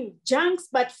being junks,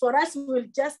 but for us, we'll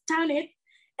just turn it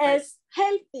as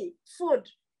healthy food,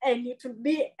 and it will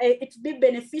be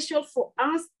beneficial for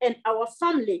us and our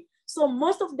family. So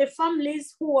most of the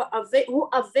families who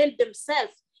avail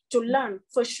themselves to learn,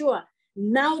 for sure,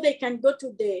 now they can go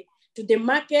to the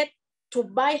market to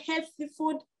buy healthy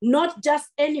food, not just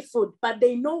any food, but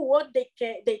they know what they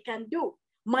can do.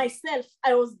 Myself,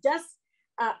 I was just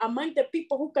among the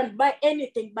people who can buy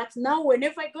anything, but now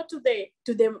whenever I go to the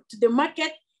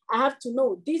market, I have to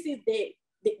know this is the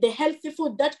healthy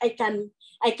food that I can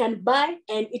buy,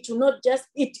 and it will not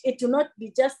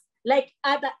be just like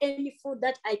any food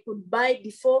that I could buy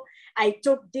before I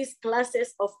took these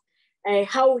classes of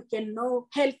how we can know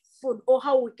healthy food or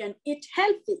how we can eat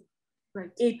healthy.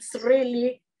 Right.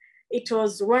 It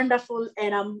was wonderful,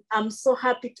 and I'm so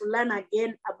happy to learn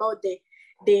again about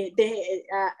to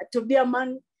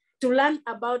learn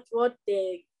about what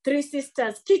the Three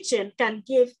Sisters Kitchen can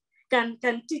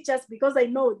teach us, because I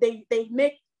know they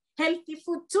make healthy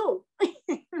food too.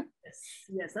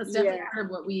 Yes, that's definitely part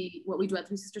of what we do at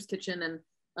Three Sisters Kitchen, and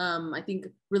I think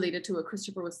related to what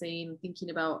Christopher was saying, thinking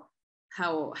about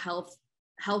how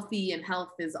healthy and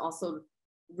health is also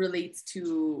relates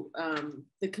to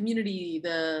the community,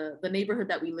 the neighborhood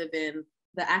that we live in,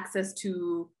 the access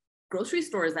to grocery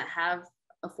stores that have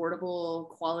affordable,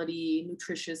 quality,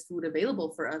 nutritious food available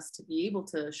for us to be able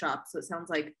to shop. So it sounds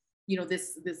like,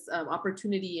 this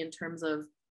opportunity in terms of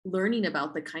learning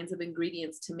about the kinds of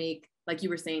ingredients to make, like you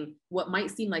were saying, what might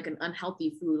seem like an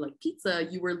unhealthy food like pizza,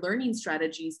 you were learning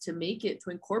strategies to make it, to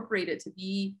incorporate it, to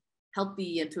be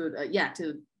healthy, and to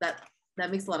that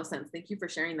makes a lot of sense. Thank you for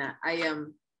sharing that.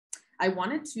 I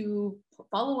wanted to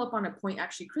follow up on a point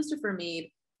actually Christopher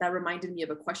made that reminded me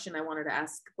of a question I wanted to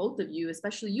ask both of you,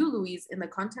 especially you, Louise, in the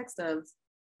context of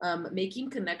making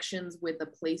connections with a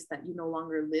place that you no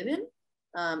longer live in,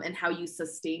 and how you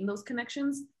sustain those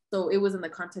connections. So it was in the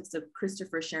context of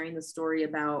Christopher sharing the story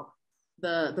about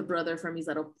the brother from his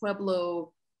little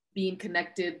pueblo being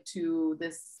connected to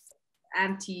this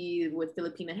auntie with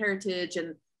Filipino heritage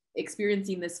and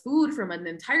experiencing this food from an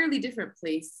entirely different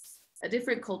place, a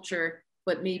different culture,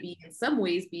 but maybe in some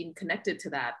ways being connected to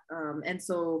that. And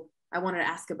so I wanted to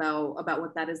ask about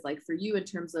what that is like for you in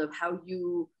terms of how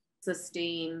you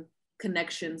sustain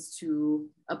connections to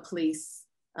a place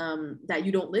that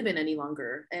you don't live in any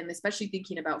longer. And especially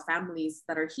thinking about families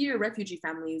that are here, refugee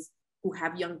families who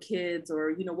have young kids, or,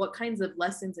 you know, what kinds of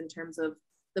lessons in terms of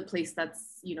the place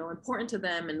that's, you know, important to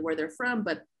them and where they're from,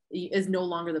 but is no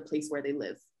longer the place where they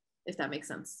live, if that makes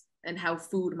sense, and how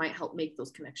food might help make those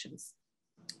connections.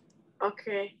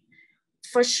 Okay,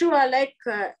 for sure. Like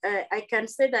I can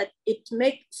say that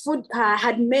food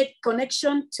had made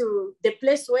connection to the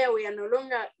place where we are no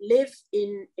longer live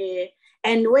in,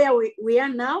 and where we are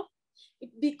now,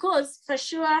 because for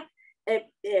sure,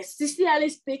 sincerely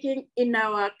speaking, in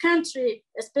our country,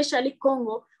 especially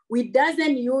Congo, we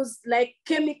doesn't use like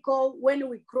chemical when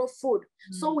we grow food.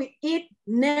 So we eat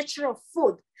natural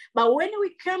food. But when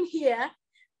we come here,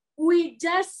 we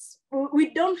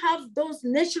don't have those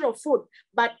natural food.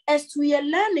 But as we are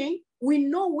learning, we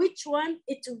know which one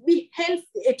it will be healthy.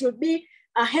 It will be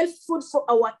a health food for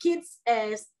our kids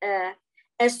as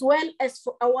well as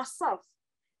for ourselves.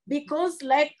 Because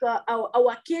like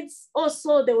our kids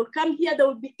also, they will come here, they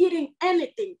will be eating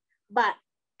anything. But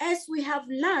as we have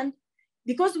learned,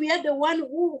 because we are the one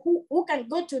who can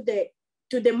go to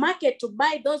the market to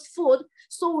buy those food,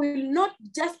 so we will not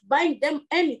just buy them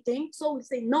anything. So we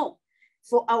say no,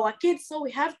 for our kids, so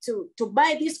we have to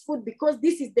buy this food because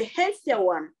this is the healthier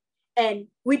one. And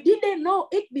we didn't know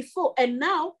it before, and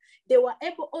now they were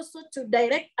able also to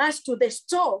direct us to the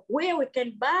store where we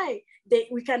can buy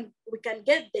we can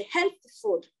get the healthy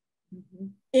food.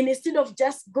 And instead of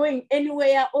just going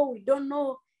anywhere, or we don't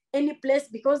know any place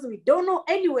because we don't know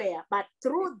anywhere, but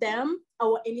through them,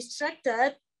 our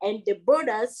instructors and the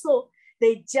brothers, so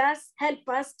they just help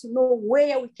us to know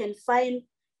where we can find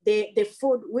the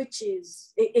food, which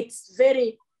is, it's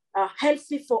very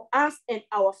healthy for us and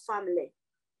our family.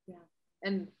 Yeah,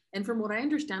 and from what I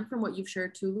understand from what you've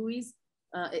shared too, Louise,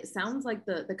 it sounds like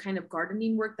the kind of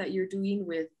gardening work that you're doing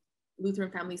with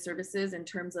Lutheran Family Services in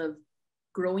terms of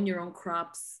growing your own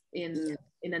crops in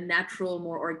a natural,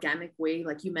 more organic way.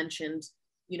 Like you mentioned,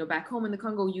 you know, back home in the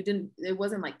Congo, it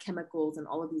wasn't like chemicals and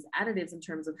all of these additives in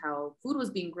terms of how food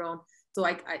was being grown. So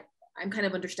I'm kind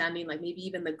of understanding like maybe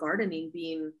even the gardening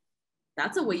being,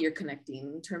 that's a way you're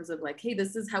connecting in terms of like, hey,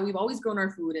 this is how we've always grown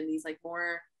our food in these like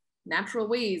more natural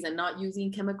ways and not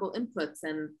using chemical inputs.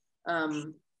 And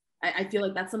I feel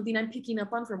like that's something I'm picking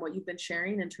up on from what you've been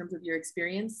sharing in terms of your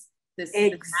experience.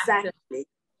 Exactly.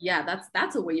 Yeah,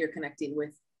 that's a way you're connecting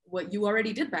with what you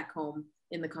already did back home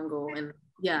in the Congo. And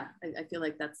yeah, I feel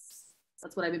like that's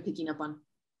what I've been picking up on.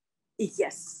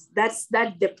 Yes, that's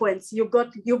the point. You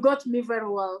got me very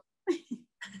well.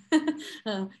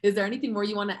 Is there anything more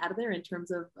you want to add there in terms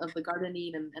of the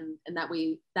gardening and that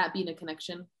way, that being a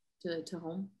connection to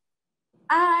home?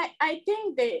 I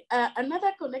think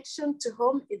another connection to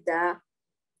home is that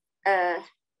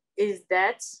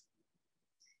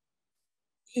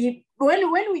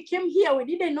when we came here, we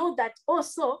didn't know that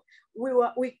also we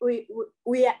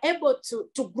are able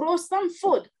to grow some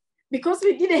food, because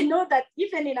we didn't know that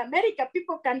even in America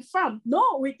people can farm.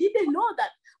 No, we didn't know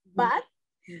that. But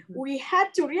we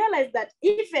had to realize that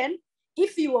even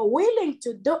if you are willing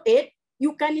to do it,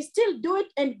 you can still do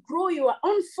it and grow your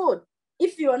own food.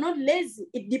 If you are not lazy,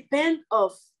 it depends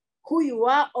of who you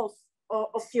are, of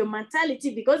your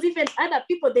mentality, because even other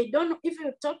people, they don't know. If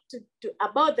you talk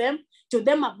to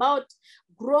them about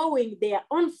growing their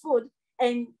own food,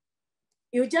 and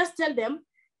you just tell them,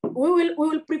 we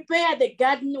will prepare the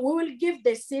garden, we will give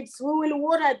the seeds, we will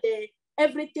water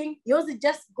everything. You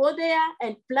just go there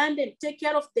and plant and take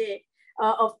care of the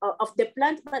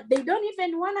plant, but they don't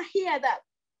even want to hear that.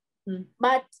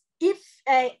 But if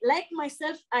like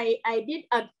myself, I did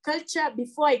agriculture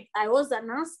before I was a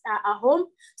nurse at home,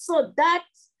 so that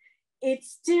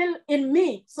it's still in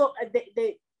me. So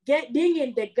being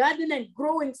in the garden and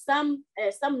growing some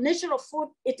natural food,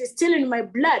 it is still in my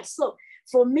blood. So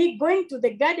for me, going to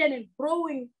the garden and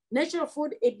growing natural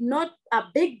food is not a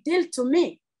big deal to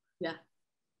me. Yeah.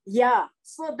 Yeah,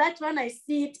 so that one I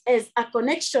see it as a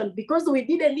connection, because we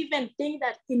didn't even think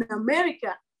that in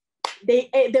America, they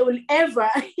will ever,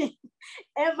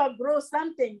 ever grow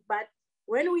something. But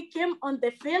when we came on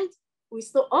the field, we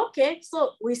saw, okay,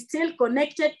 so we still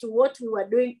connected to what we were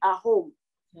doing at home.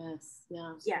 Yes,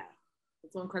 yeah. Yeah.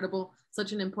 It's so incredible.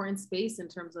 Such an important space in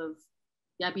terms of,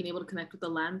 yeah, being able to connect with the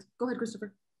land. Go ahead,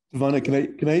 Christopher. Savannah,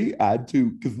 can I add to,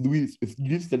 because Louise, you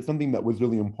just said something that was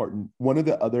really important. One of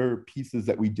the other pieces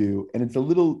that we do, and it's a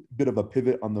little bit of a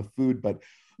pivot on the food, but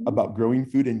about growing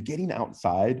food and getting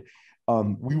outside.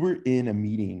 We were in a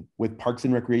meeting with Parks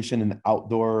and Recreation and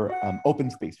outdoor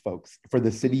open space folks for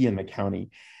the city and the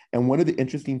county. And one of the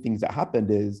interesting things that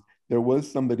happened is there was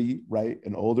somebody, right,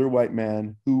 an older white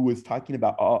man who was talking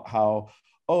about how,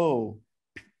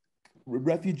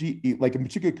 refugee, like in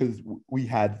particular, because we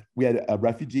had a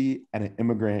refugee and an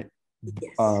immigrant,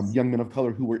 yes, young men of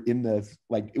color who were in this,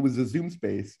 like it was a Zoom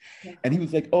space, yeah. And he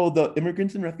was like, "Oh, the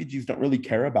immigrants and refugees don't really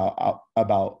care about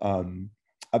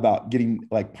getting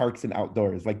like parks and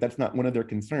outdoors. Like that's not one of their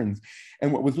concerns."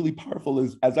 And what was really powerful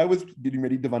is, as I was getting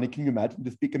ready, Devani, can you imagine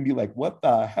to speak and be like, "What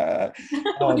the heck?"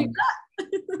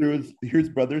 Here's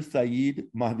brother Saeed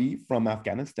Mahdi from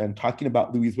Afghanistan talking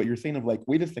about, Louise, what you're saying of like,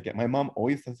 wait a second, my mom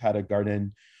always has had a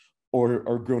garden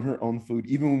or grown her own food.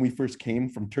 Even when we first came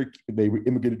from Turkey, they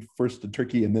immigrated first to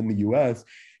Turkey and then the US.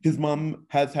 His mom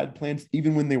has had plans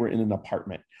even when they were in an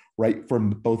apartment, right? For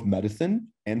both medicine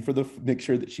and for make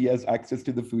sure that she has access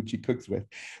to the food she cooks with.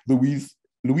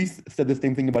 Luis said the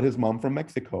same thing about his mom from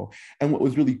Mexico. And what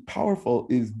was really powerful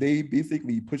is they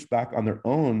basically pushed back on their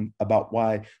own about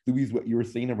why, Luis, what you were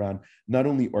saying around not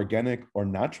only organic or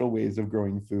natural ways of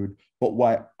growing food, but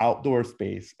why outdoor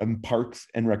space and parks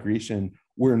and recreation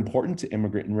were important to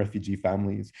immigrant and refugee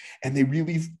families. And they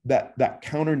really, that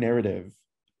counter narrative,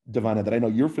 Devana, that I know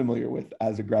you're familiar with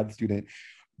as a grad student,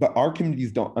 but our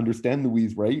communities don't understand,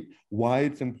 Louise, right? Why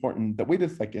it's important that, wait a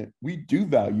second, we do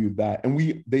value that.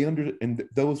 And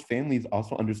those families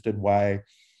also understood why,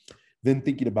 then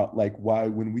thinking about like why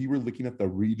when we were looking at the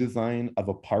redesign of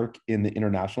a park in the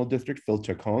International District, Phil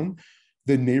Chacon,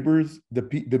 the neighbors, the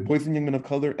boys and young men of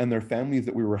color and their families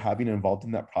that we were having involved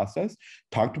in that process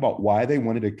talked about why they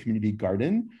wanted a community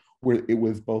garden where it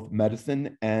was both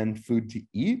medicine and food to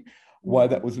eat, why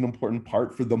that was an important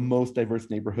part for the most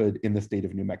diverse neighborhood in the state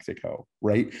of New Mexico,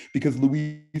 right? Because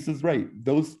Louise is right.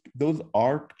 Those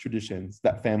are traditions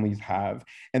that families have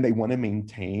and they want to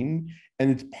maintain. And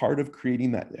it's part of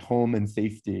creating that home and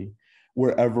safety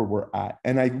wherever we're at.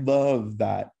 And I love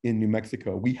that in New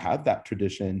Mexico, we have that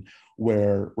tradition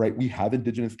where, right, we have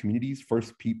indigenous communities,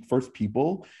 first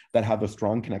people that have a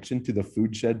strong connection to the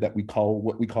food shed that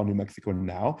what we call New Mexico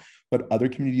now, but other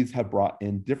communities have brought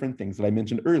in different things that I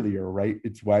mentioned earlier, right?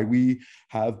 It's why we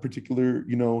have particular,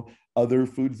 other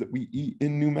foods that we eat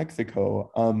in New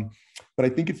Mexico. But I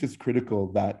think it's just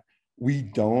critical that we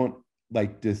don't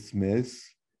like dismiss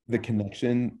the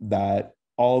connection that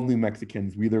all New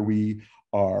Mexicans, whether we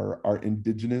are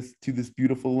indigenous to this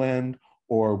beautiful land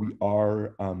or we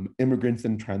are immigrants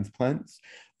and transplants,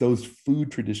 those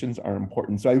food traditions are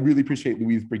important. So I really appreciate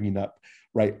Louise bringing up,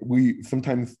 right? We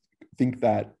sometimes think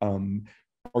that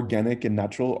organic and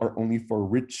natural are only for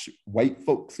rich white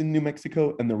folks in New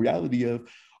Mexico. And the reality of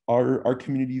our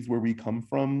communities where we come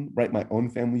from, right? My own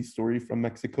family story from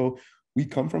Mexico, we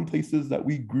come from places that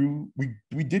we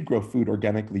did grow food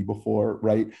organically before,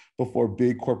 right? Before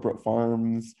big corporate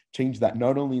farms changed that,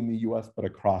 not only in the US, but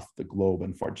across the globe,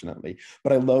 unfortunately.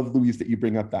 But I love, Louise, that you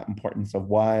bring up that importance of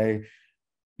why,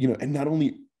 and not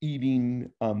only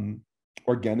eating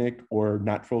organic or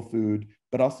natural food,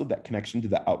 but also that connection to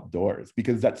the outdoors,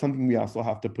 because that's something we also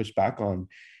have to push back on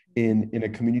in a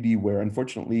community where,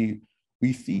 unfortunately,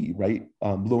 we see, right,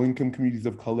 low-income communities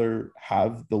of color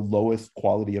have the lowest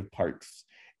quality of parks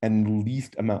and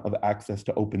least amount of access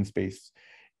to open space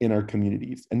in our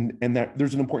communities. And that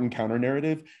there's an important counter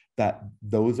narrative that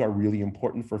those are really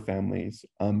important for families,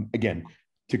 again,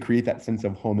 to create that sense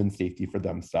of home and safety for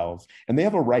themselves. And they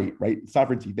have a right,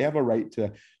 sovereignty. They have a right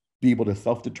to be able to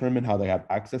self-determine how they have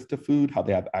access to food, how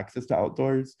they have access to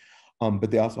outdoors.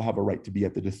 But they also have a right to be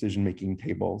at the decision-making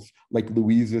tables. Like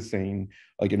Louise is saying,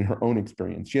 like in her own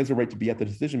experience, she has a right to be at the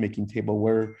decision-making table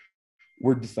where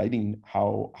we're deciding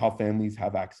how families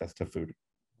have access to food.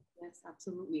 Yes,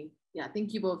 absolutely. Yeah,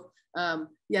 thank you both.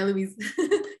 Yeah, Louise,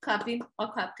 clapping, I'll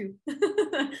clap too.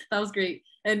 That was great.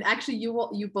 And actually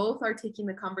you both are taking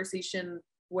the conversation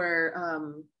where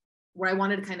I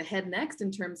wanted to kind of head next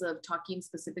in terms of talking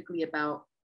specifically about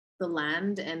the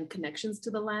land and connections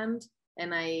to the land.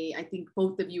 And I think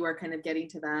both of you are kind of getting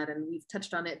to that, and we've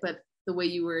touched on it, but the way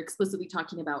you were explicitly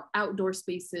talking about outdoor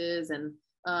spaces and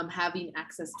having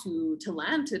access to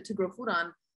land to grow food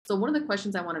on. So one of the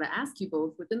questions I wanted to ask you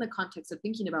both within the context of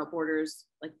thinking about borders,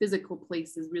 like physical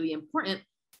place is really important.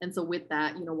 And so with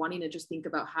that, you know, wanting to just think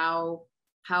about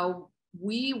how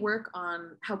we work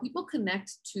on how people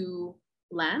connect to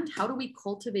land. How do we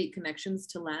cultivate connections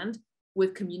to land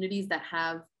with communities that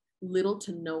have little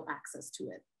to no access to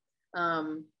it?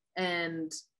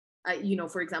 And you know,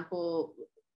 for example,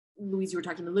 Louise, you were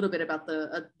talking a little bit about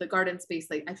the garden space.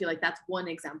 Like, I feel like that's one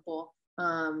example.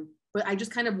 But I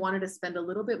just kind of wanted to spend a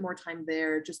little bit more time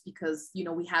there, just because, you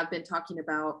know, we have been talking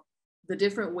about the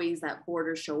different ways that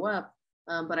borders show up.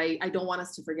 But I don't want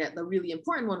us to forget the really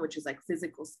important one, which is like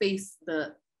physical space,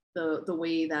 the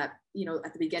way that, you know,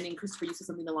 at the beginning, Christopher, you said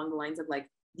something along the lines of like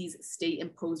these state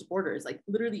imposed borders, like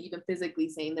literally even physically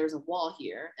saying there's a wall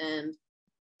here, and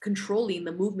controlling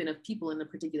the movement of people in a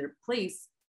particular place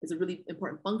is a really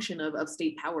important function of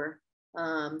state power.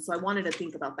 So I wanted to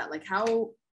think about that, like how,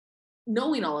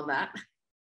 knowing all of that,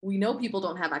 we know people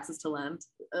don't have access to land.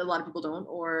 A lot of people don't,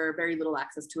 or very little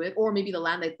access to it, or maybe the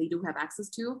land that they do have access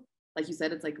to, like you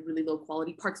said, it's like really low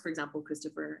quality parks, for example,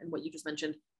 Christopher, and what you just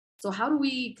mentioned. So how do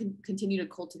we continue to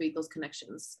cultivate those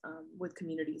connections with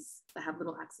communities that have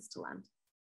little access to land?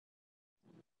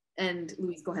 And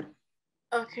Louise, go ahead.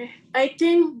 Okay, I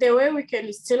think the way we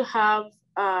can still have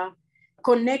a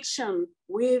connection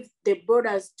with the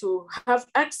borders to have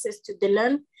access to the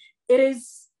land, it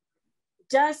is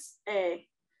just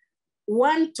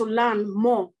want to learn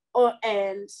more,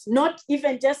 and not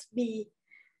even just be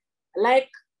like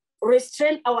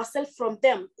restrain ourselves from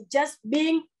them, just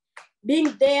being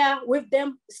there with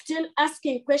them, still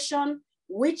asking questions,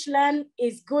 which land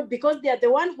is good, because they are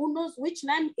the one who knows which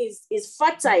land is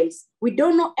fertile. We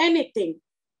don't know anything,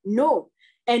 no.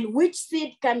 And which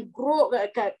seed can grow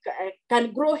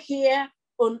here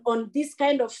on this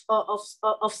kind of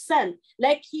sun,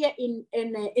 like here in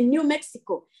New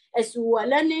Mexico. As we were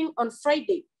learning on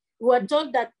Friday, we were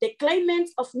told that the climate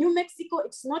of New Mexico,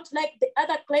 it's not like the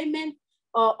other climate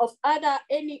of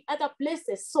any other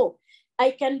places. So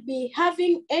I can be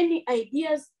having any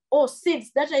ideas or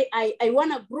seeds that I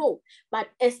want to grow, but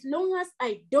as long as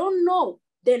I don't know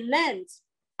the land,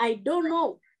 I don't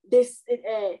know this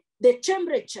the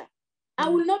temperature, I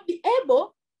will not be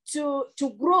able to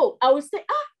grow. I will say,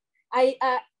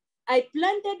 I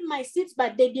planted my seeds,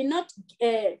 but they did not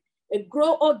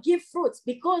grow or give fruits,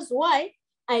 because why?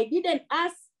 I didn't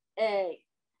ask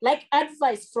like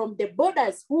advice from the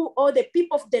borders, who, or the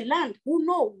people of the land, who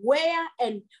know where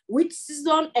and which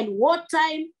season and what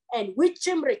time and which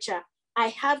temperature I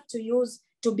have to use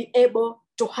to be able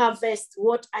to harvest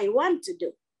what I want to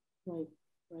do. Right.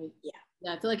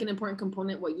 Yeah, I feel like an important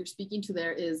component, what you're speaking to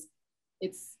there, is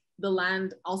it's the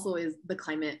land, also is the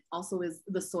climate, also is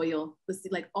the soil,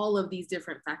 like all of these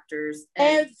different factors.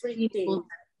 And everything. People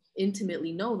that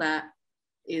intimately know that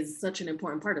is such an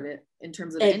important part of it in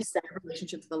terms of any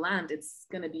relationship to the land. It's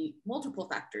going to be multiple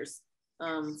factors.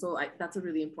 So that's a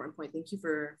really important point. Thank you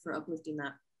for uplifting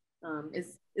that.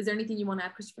 Is there anything you want to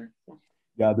add, Christopher?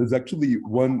 Yeah, there's actually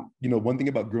one thing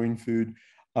about growing food.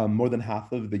 More than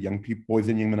half of the young people, boys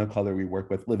and young men of color we work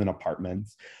with, live in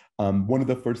apartments. One of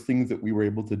the first things that we were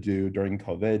able to do during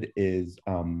COVID is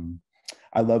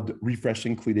I loved Refresh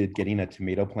included getting a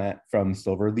tomato plant from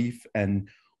Silverleaf. And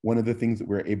one of the things that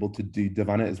we're able to do,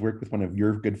 Devana, is work with one of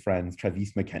your good friends,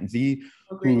 Travis McKenzie,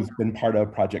 who's been part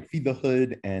of Project Feed the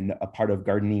Hood and a part of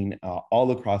gardening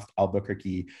all across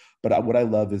Albuquerque. But what I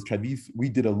love is Travis, we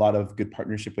did a lot of good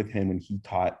partnership with him when he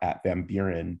taught at Van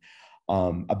Buren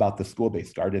about the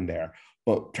school-based garden there.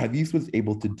 But Travis was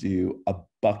able to do a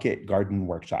bucket garden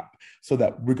workshop, so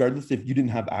that regardless if you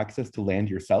didn't have access to land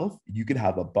yourself, you could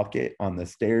have a bucket on the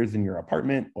stairs in your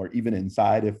apartment, or even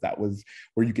inside, if that was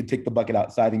where you could take the bucket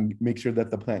outside and make sure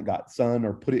that the plant got sun,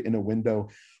 or put it in a window.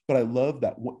 But I love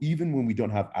that even when we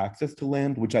don't have access to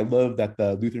land, which I love that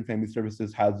the Lutheran Family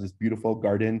Services has this beautiful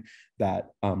garden that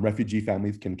refugee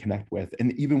families can connect with.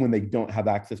 And even when they don't have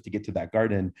access to get to that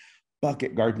garden,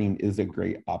 bucket gardening is a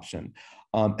great option.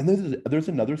 And there's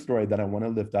another story that I want to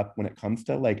lift up when it comes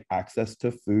to like access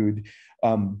to food,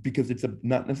 because it's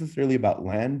not necessarily about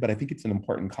land, but I think it's an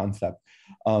important concept.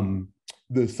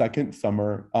 The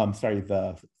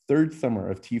third summer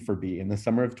of T4B, in the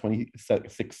summer of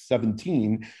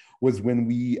 2017, was when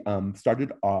we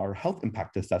started our health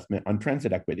impact assessment on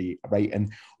transit equity, right?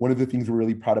 And one of the things we're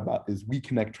really proud about is we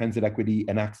connect transit equity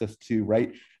and access to,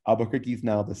 right? Albuquerque is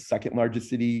now the second largest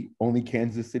city, only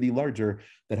Kansas City larger,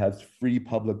 that has free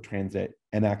public transit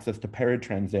and access to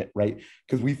paratransit, right?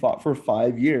 Because we fought for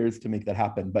 5 years to make that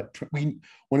happen. But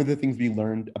one of the things we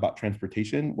learned about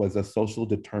transportation was a social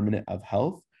determinant of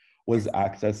health was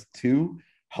access to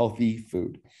healthy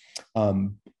food.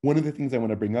 One of the things I want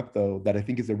to bring up, though, that I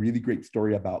think is a really great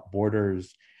story about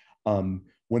borders,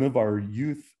 one of our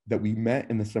youth that we met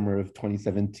in the summer of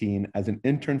 2017 as an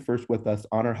intern first with us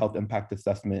on our health impact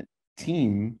assessment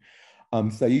team,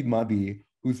 Saeed Mabi,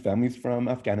 whose family's from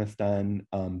Afghanistan,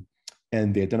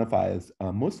 and they identify as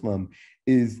Muslim,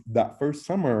 is that first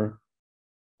summer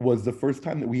was the first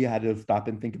time that we had to stop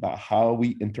and think about how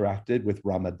we interacted with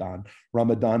Ramadan.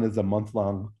 Ramadan is a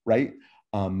month-long, right?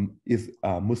 Is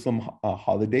a Muslim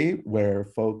holiday where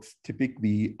folks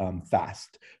typically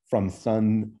fast from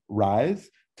sunrise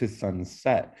to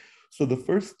sunset. So the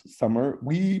first summer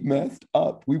we messed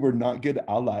up. We were not good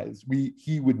allies.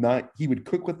 He would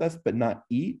cook with us but not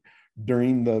eat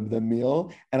during the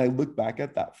meal. And I look back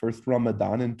at that first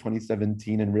Ramadan in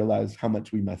 2017 and realize how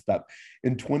much we messed up.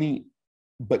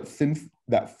 But since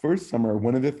that first summer,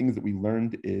 one of the things that we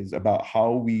learned is about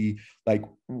how we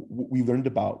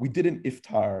did an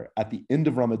iftar at the end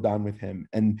of Ramadan with him.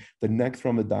 And the next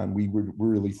Ramadan, we were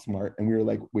really smart. And we were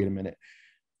like, wait a minute.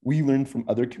 We learned from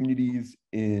other communities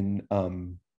in,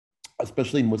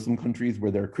 especially in Muslim countries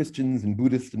where there are Christians and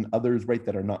Buddhists and others, right,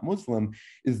 that are not Muslim,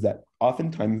 is that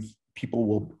oftentimes people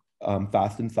will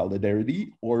fast in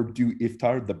solidarity or do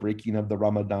iftar, the breaking of the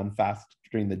Ramadan fast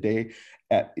during the day.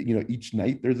 At each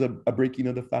night there's a breaking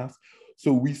of the fast.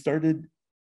 So we started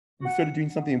doing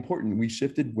something important. We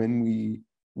shifted when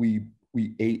we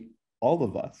ate, all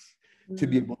of us, to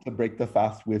be able to break the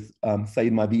fast with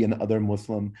Saeed Mahdi and other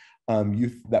Muslim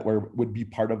youth that would be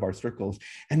part of our circles.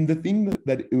 And the thing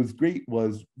that it was great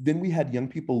was then we had young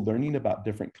people learning about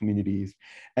different communities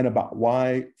and about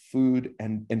why food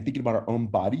and thinking about our own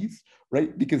bodies,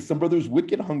 right? Because some brothers would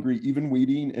get hungry even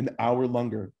waiting an hour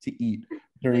longer to eat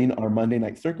during our Monday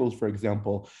night circles, for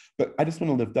example. But I just want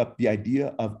to lift up the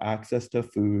idea of access to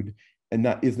food, and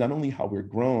that is not only how we're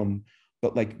grown,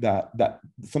 but like that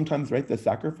sometimes, right, the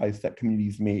sacrifice that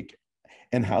communities make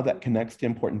and how that connects to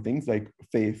important things like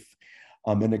faith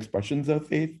and expressions of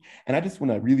faith. And I just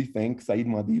want to really thank Saeed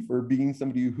Mahdi for being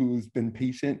somebody who's been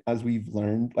patient as we've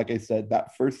learned. Like I said,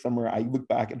 that first summer, I look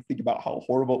back and think about how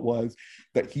horrible it was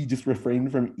that he just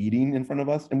refrained from eating in front of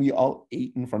us and we all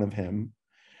ate in front of him.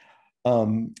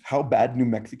 How bad New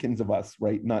Mexicans of us,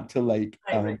 right? Not to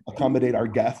accommodate our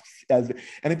guests and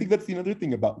I think that's the other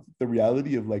thing about the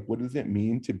reality of what does it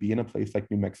mean to be in a place like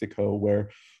New Mexico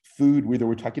where food, whether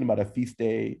we're talking about a feast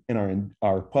day in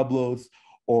our pueblos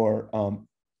or,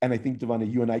 and I think Devana,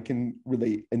 you and I can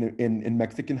relate in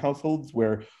Mexican households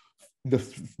where the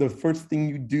first thing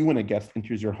you do when a guest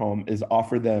enters your home is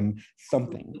offer them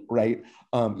something, right?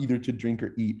 Either to drink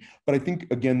or eat. But I think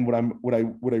again, what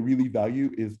I really value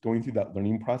is going through that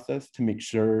learning process to make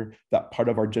sure that part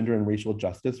of our gender and racial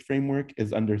justice framework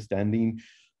is understanding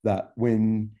that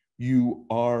when you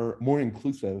are more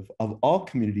inclusive of all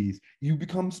communities, you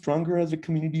become stronger as a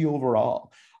community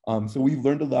overall. So we've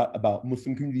learned a lot about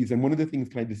Muslim communities. And one of the things,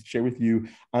 can I just share with you,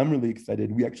 I'm really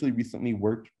excited. We actually recently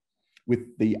worked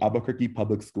with the Albuquerque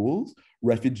Public Schools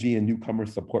Refugee and Newcomer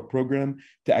Support Program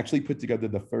to actually put together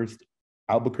the first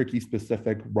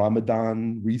Albuquerque-specific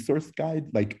Ramadan resource guide.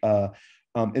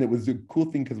 And it was a cool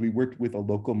thing because we worked with a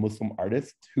local Muslim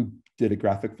artist who did a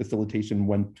graphic facilitation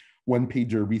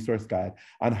one-pager resource guide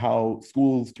on how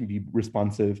schools can be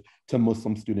responsive to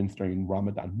Muslim students during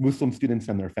Ramadan, Muslim students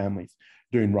and their families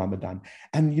during Ramadan.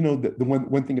 And the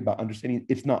one thing about understanding,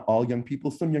 it's not all young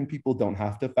people. Some young people don't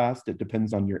have to fast. It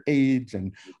depends on your age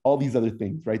and all these other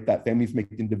things, right? That families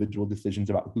make individual decisions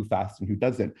about who fasts and who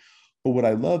doesn't. But what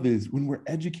I love is when we're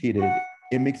educated,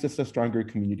 it makes us a stronger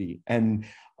community. And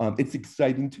it's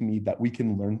exciting to me that we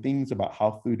can learn things about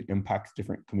how food impacts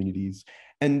different communities.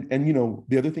 And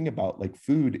the other thing about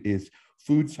food is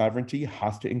food sovereignty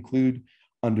has to include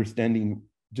understanding,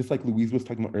 just like Louise was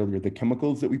talking about earlier, the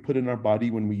chemicals that we put in our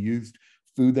body when we used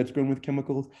food that's grown with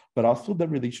chemicals, but also the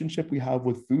relationship we have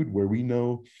with food, where we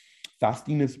know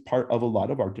fasting is part of a lot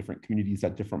of our different communities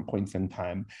at different points in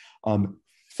time.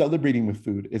 celebrating with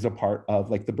food is a part of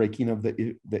like the breaking of the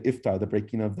iftar, the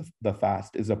breaking of the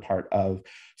fast is a part of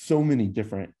so many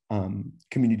different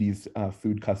communities'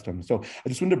 food customs. So I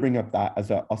just wanted to bring up that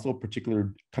as also a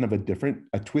particular kind of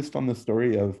a twist on the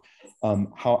story of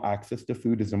how access to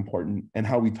food is important and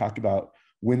how we talk about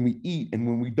when we eat and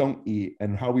when we don't eat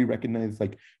and how we recognize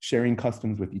like sharing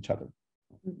customs with each other.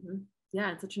 Mm-hmm.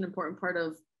 Yeah, it's such an important part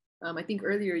of, I think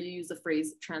earlier you used the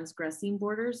phrase transgressing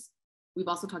borders. We've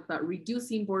also talked about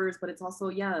reducing borders, but it's also,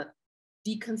 yeah,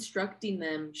 deconstructing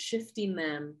them, shifting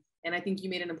them. And I think you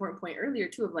made an important point earlier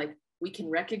too of like, we can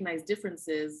recognize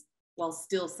differences while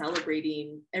still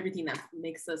celebrating everything that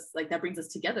makes us, like that brings us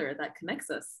together, that connects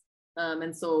us.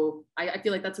 And so I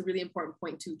feel like that's a really important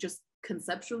point to just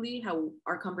conceptually how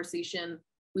our conversation,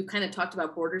 we've kind of talked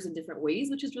about borders in different ways,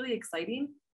 which is really exciting.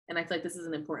 And I feel like this is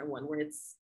an important one where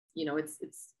it's, you know, it's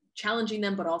challenging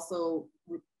them, but also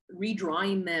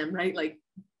redrawing them, right? Like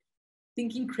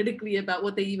thinking critically about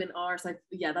what they even are. So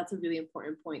yeah, that's a really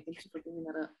important point. Thank you for bringing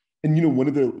that up. And, you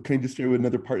know, can I just share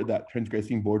another part of that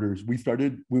transgressing borders? We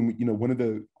started when we, you know, one of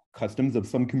the customs of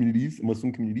some communities,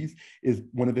 Muslim communities, is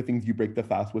one of the things you break the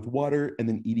fast with water and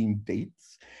then eating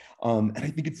dates. And I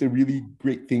think it's a really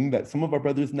great thing that some of our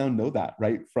brothers now know that,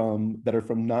 right? That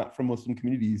are not from Muslim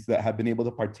communities that have been able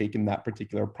to partake in that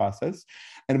particular process.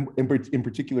 And in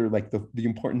particular, like the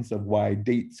importance of why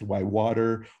dates, why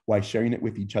water, why sharing it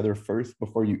with each other first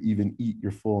before you even eat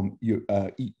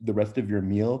eat the rest of your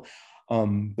meal.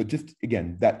 But just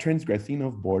again, that transgressing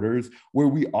of borders where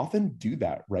we often do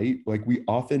that, right? Like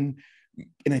and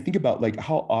I think about like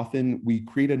how often we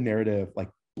create a narrative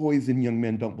like boys and young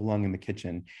men don't belong in the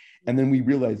kitchen. And then we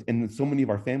realize in so many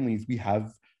of our families, we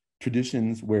have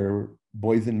traditions where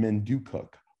boys and men do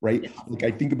cook, right? Yes. Like I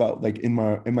think about like in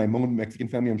my Mexican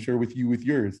family, I'm sure with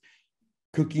yours,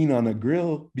 cooking on a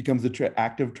grill becomes an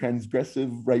act of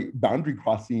transgressive, right? Boundary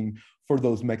crossing for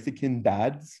those Mexican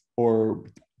dads or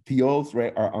tios,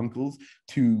 right? Our uncles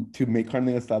to make carne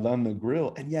asada on the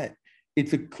grill. And yet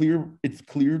it's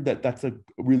clear that that's a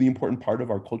really important part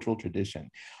of our cultural tradition.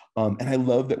 And I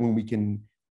love that when we can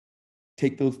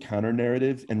take those counter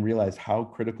narratives and realize how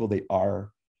critical they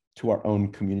are to our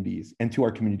own communities and to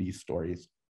our community's stories.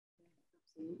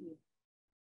 Absolutely.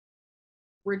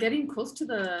 We're getting close to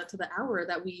the hour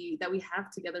that we have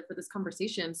together for this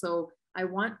conversation. So I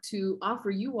want to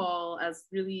offer you all as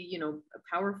really, you know,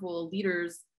 powerful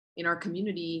leaders in our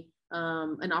community,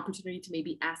 an opportunity to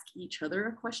maybe ask each other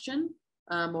a question,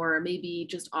 or maybe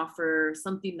just offer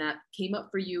something that came up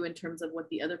for you in terms of what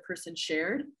the other person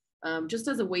shared, just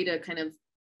as a way to kind of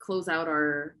close out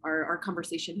our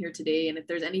conversation here today. And if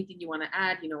there's anything you want to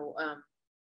add, you know,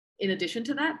 in addition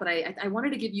to that, but I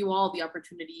wanted to give you all the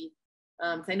opportunity,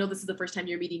 because I know this is the first time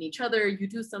you're meeting each other. You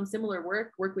do some similar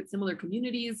work with similar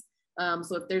communities.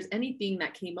 So if there's anything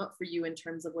that came up for you in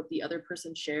terms of what the other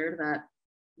person shared that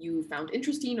you found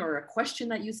interesting or a question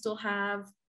that you still have,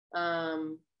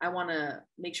 I want to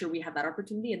make sure we have that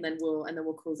opportunity, and then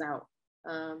we'll close out.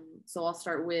 So I'll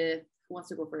start with, who wants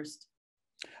to go first?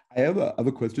 I have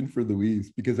a question for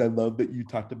Louise, because I love that you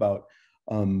talked about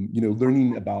you know,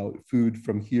 learning about food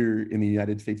from here in the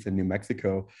United States and New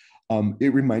Mexico.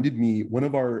 It reminded me, one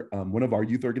of our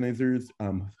youth organizers,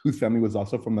 whose family was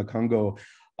also from the Congo,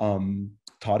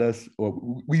 taught us, or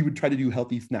we would try to do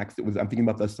healthy snacks. I'm thinking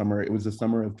about the summer. It was the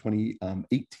summer of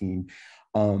 2018.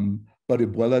 But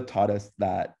Abuela taught us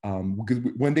that, because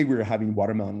one day we were having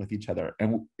watermelon with each other,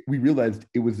 and we realized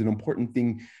it was an important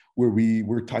thing where we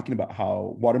were talking about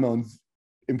how watermelon's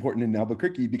important in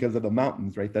Albuquerque because of the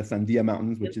mountains, right? The Sandia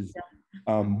Mountains, which is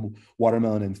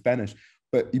watermelon in Spanish.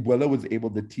 But Abuela was able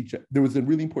to teach it. There was a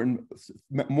really important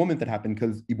moment that happened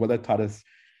because Abuela taught us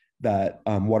that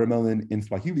watermelon in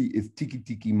Swahili is tiki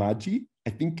tiki maji,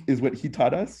 I think is what he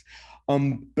taught us.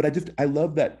 But I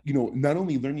love that, you know, not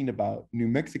only learning about New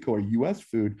Mexico or US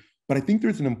food, but I think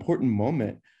there's an important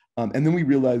moment. And then we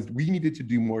realized we needed to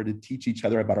do more to teach each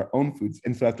other about our own foods.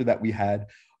 And so after that, we had,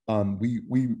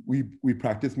 we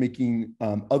practiced making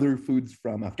other foods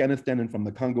from Afghanistan and from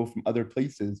the Congo, from other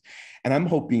places. And I'm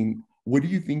hoping, what do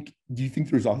you think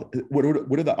there's, what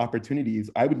are the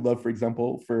opportunities? I would love, for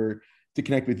example, to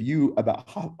connect with you about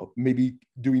how maybe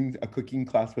doing a cooking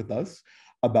class with us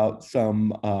about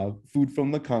some food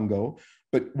from the Congo.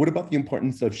 But what about the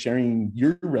importance of sharing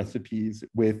your recipes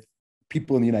with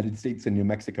people in the United States and New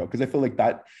Mexico? Because I feel like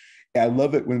that, I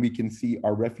love it when we can see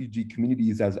our refugee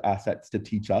communities as assets to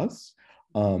teach us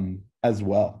as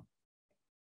well.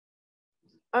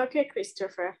 Okay,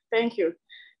 Christopher, thank you.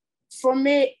 For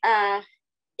me,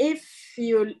 if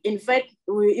you'll invite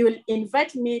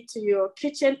me to your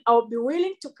kitchen, I'll be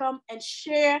willing to come and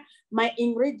share my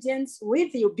ingredients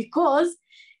with you, because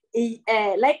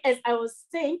like as I was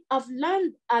saying, I've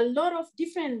learned a lot of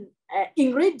different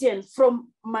ingredients from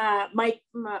my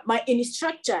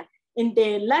instructor in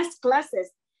the last classes.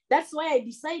 That's why I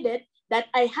decided that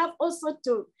I have also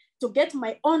to get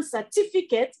my own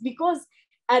certificate, because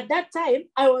at that time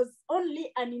I was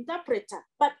only an interpreter,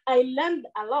 but I learned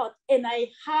a lot, and I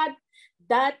had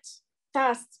that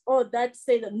task, or that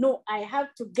said, no, I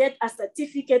have to get a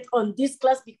certificate on this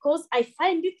class because I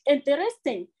find it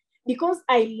interesting, because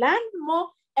I learned more.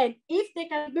 And if they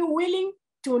can be willing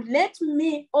to let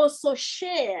me also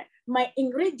share my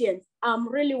ingredients, I'm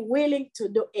really willing to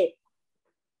do it.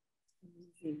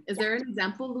 Is there an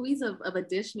example, Louise, of a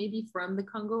dish maybe from the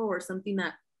Congo, or something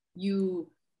that you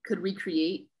could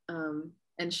recreate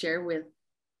and share with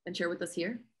us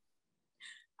here?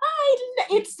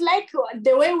 It's like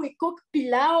the way we cook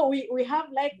pilau. We have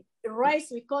like rice,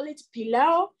 we call it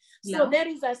pilau. So there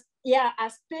is a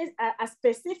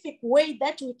specific way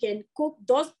that we can cook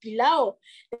those pilau.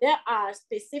 There are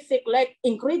specific like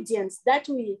ingredients that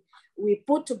we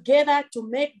put together to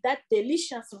make that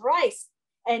delicious rice.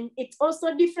 And it's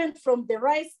also different from the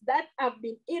rice that I've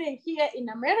been eating here in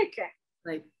America.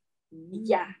 Right.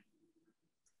 Yeah.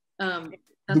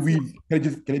 Louise,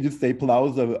 can I just say,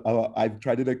 pilau I've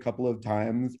tried it a couple of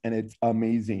times and it's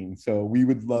amazing. So we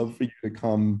would love for you to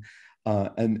come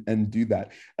and do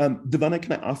that. Devana,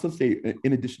 can I also say,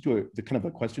 in addition to the kind of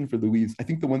a question for Louise, I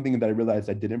think the one thing that I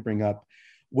realized I didn't bring up,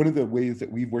 one of the ways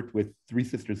that we've worked with Three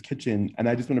Sisters Kitchen, and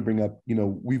I just want to bring up,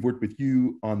 we've worked with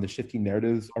you on the shifting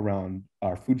narratives around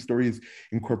our food stories,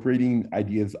 incorporating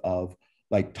ideas of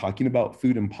like talking about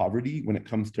food and poverty when it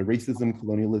comes to racism,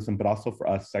 colonialism, but also for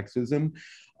us, sexism.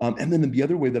 And then the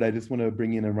other way that I just want to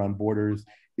bring in around borders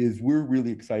is we're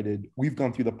really excited. We've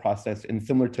gone through the process, and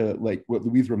similar to like what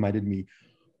Louise reminded me,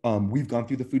 we've gone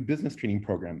through the food business training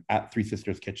program at Three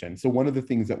Sisters Kitchen. So one of the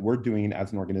things that we're doing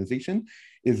as an organization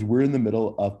is we're in the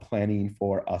middle of planning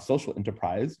for a social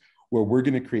enterprise where we're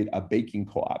going to create a baking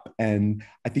co-op. And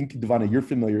I think, Devana, you're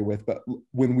familiar with, but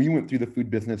when we went through the food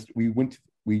business,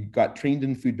 we got trained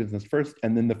in food business first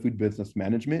and then the food business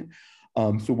management.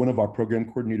 So one of our program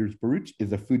coordinators, Baruch,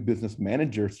 is a food business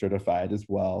manager certified as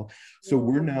well. So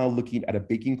we're now looking at a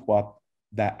baking co-op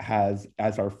that has,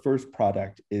 as our first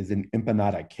product, is an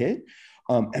empanada kit.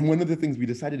 And one of the things we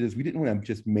decided is we didn't want to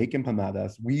just make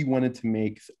empanadas. We wanted to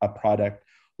make a product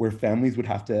where families would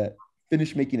have to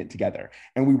finish making it together.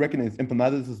 And we recognize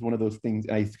empanadas is one of those things,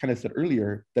 and I kind of said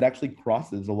earlier, that actually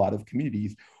crosses a lot of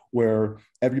communities where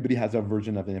everybody has a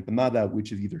version of an empanada,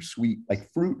 which is either sweet, like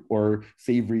fruit, or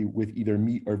savory with either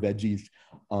meat or veggies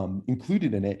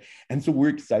included in it. And so we're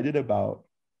excited about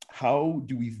how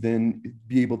do we then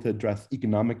be able to address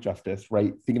economic justice,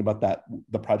 right? Thinking about that,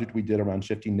 the project we did around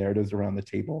shifting narratives around the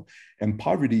table and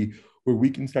poverty, where we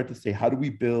can start to say, how do we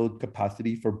build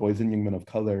capacity for boys and young men of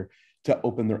color to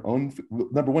open their own,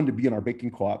 number one, to be in our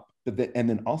baking co-op, and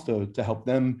then also to help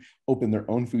them open their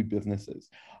own food businesses.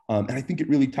 And I think it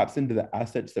really taps into the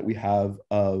assets that we have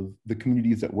of the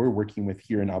communities that we're working with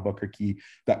here in Albuquerque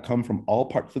that come from all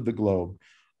parts of the globe.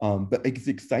 But it's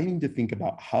exciting to think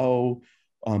about how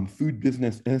food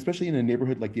business, and especially in a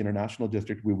neighborhood like the International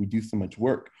District where we do so much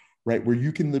work, right, where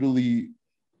you can literally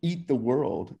eat the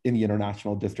world in the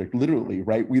International District, literally,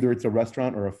 right, whether it's a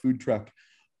restaurant or a food truck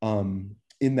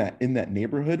in that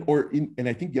neighborhood, and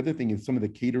I think the other thing is some of the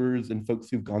caterers and folks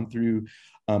who've gone through,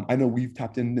 I know we've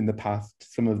tapped in the past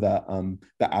some of the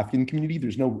Afghan community.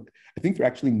 I think they're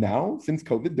actually now, since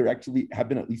COVID, there actually have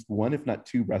been at least one, if not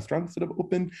two restaurants that have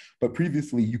opened, but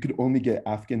previously you could only get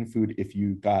Afghan food if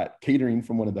you got catering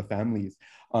from one of the families,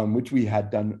 which we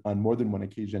had done on more than one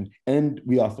occasion. And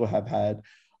we also have had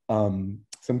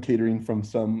some catering from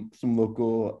some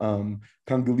local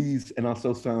Congolese, and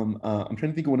also some, I'm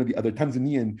trying to think of one of the other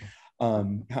Tanzanian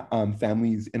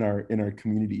families in our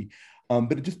community.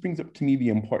 But it just brings up to me the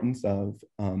importance of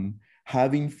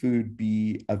having food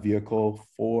be a vehicle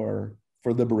for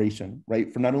liberation,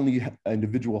 right? For not only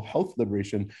individual health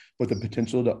liberation, but the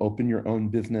potential to open your own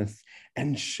business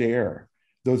and share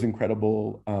those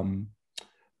incredible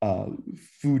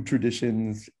food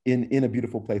traditions in a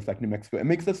beautiful place like New Mexico. It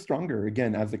makes us stronger,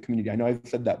 again, as a community. I know I've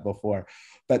said that before,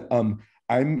 but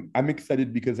I'm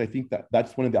excited because I think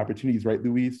that's one of the opportunities, right,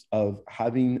 Louise, of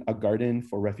having a garden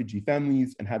for refugee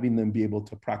families and having them be able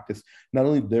to practice not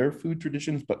only their food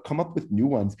traditions, but come up with new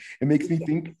ones. It makes me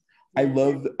think, I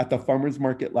love, at the farmer's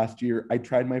market last year, I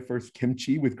tried my first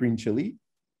kimchi with green chili.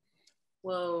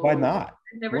 Whoa. Why not?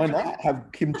 Never Why tried. not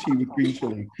have kimchi with green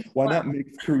chili? Why Wow. not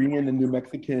mix Korean and New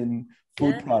Mexican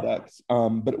food products?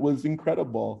 But it was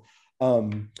incredible.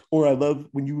 Or I love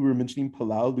when you were mentioning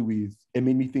palau, Louise, it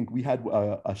made me think we had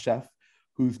a chef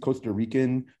who's Costa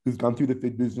Rican, who's gone through the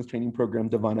food business training program,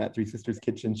 Devana at Three Sisters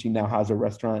Kitchen. She now has a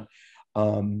restaurant.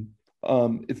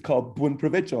 It's called Buen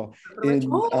Provecho,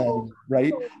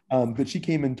 right? But she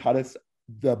came and taught us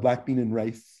the black bean and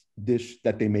rice dish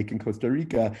that they make in Costa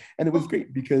Rica. And it was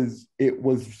great because it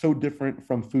was so different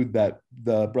from food that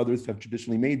the brothers have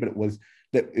traditionally made, but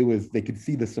they could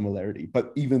see the similarity.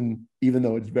 But even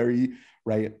though it's very,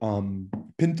 right,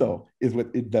 pinto is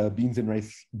what the beans and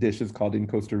rice dish is called in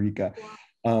Costa Rica.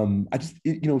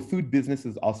 Food business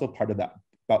is also part of that,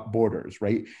 about borders,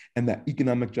 right? And that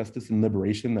economic justice and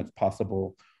liberation that's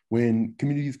possible when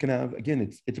communities can have, again,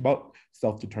 it's about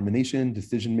self-determination,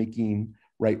 decision-making,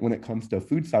 right? When it comes to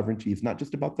food sovereignty, it's not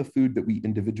just about the food that we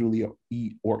individually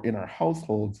eat or in our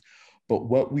households, but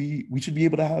what we should be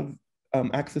able to have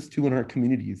access to in our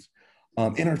communities,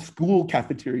 in our school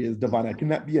cafeterias. Devana, can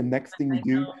that be a next thing we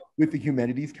do with the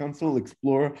Humanities Council?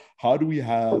 Explore how do we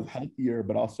have healthier,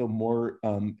 but also more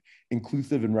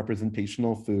inclusive and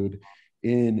representational food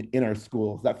in our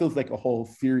schools? That feels like a whole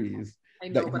series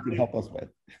that you could help us with.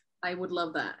 I would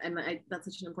love that. And that's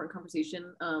such an important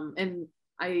conversation. And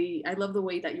I love the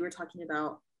way that you were talking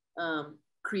about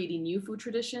creating new food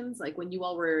traditions. Like when you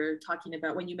all were talking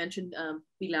about, when you mentioned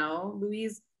pilau,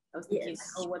 Louise, I was thinking,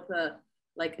 what's a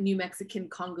like New Mexican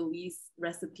Congolese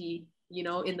recipe,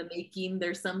 in the making.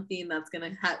 There's something that's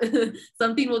gonna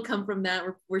something will come from that.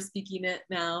 We're speaking it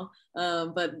now,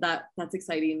 but that's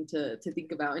exciting to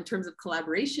think about in terms of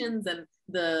collaborations and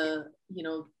the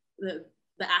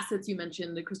assets you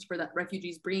mentioned, the Christopher, that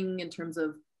refugees bring in terms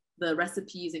of the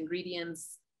recipes,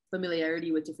 ingredients,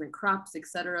 familiarity with different crops,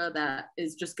 etc. That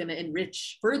is just going to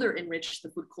further enrich the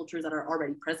food cultures that are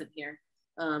already present here.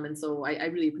 And so I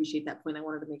really appreciate that point. I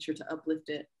wanted to make sure to uplift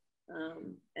it.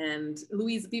 And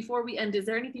Louise, before we end, is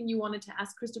there anything you wanted to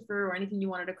ask Christopher or anything you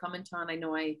wanted to comment on? I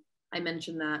know I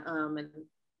mentioned that and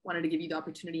wanted to give you the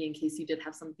opportunity in case you did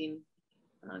have something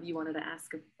you wanted to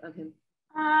ask of him.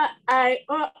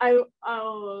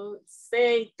 I'll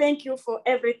say thank you for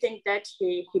everything that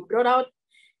he brought out.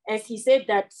 As he said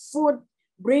that food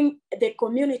bring the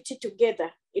community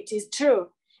together. It is true.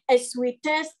 As we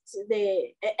test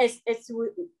as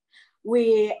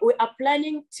we are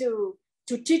planning to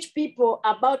teach people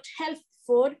about health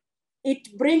food,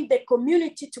 it brings the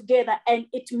community together and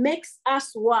it makes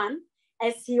us one.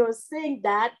 As he was saying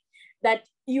that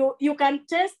you can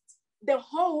test the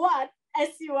whole world as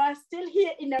you are still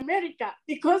here in America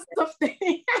because of the,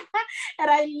 and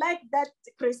I like that,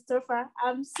 Christopher.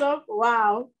 I'm so,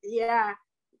 wow. Yeah,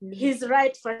 he's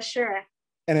right for sure.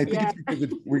 And I think it's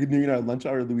because we're doing our lunch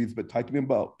hour, Louise, but talking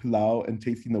about pilau and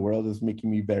tasting the world is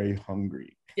making me very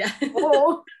hungry. Yeah.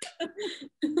 Oh.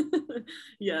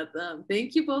 Yeah.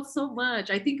 Thank you both so much.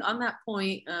 I think on that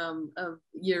point of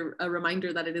a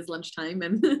reminder that it is lunchtime,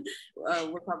 and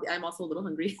I'm also a little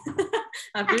hungry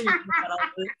after hearing about all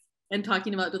this and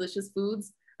talking about delicious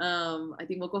foods. I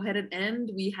think we'll go ahead and end.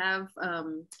 We have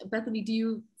Bethany. Do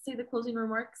you say the closing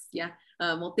remarks? Yeah.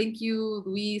 Well, thank you,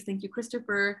 Louise. Thank you,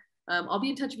 Christopher. I'll be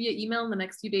in touch via email in the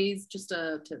next few days just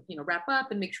to wrap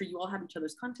up and make sure you all have each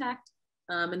other's contact.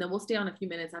 And then we'll stay on a few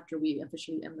minutes after we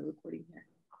officially end the recording here.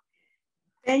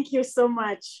 Thank you so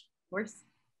much. Of course.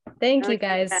 Thank you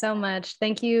guys so much.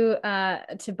 Thank you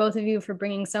to both of you for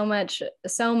bringing so much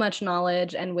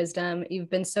knowledge and wisdom. You've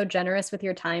been so generous with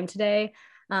your time today.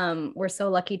 We're so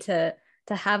lucky to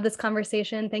have this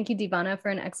conversation. Thank you, Devana, for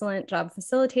an excellent job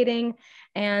facilitating.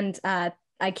 And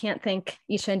I can't thank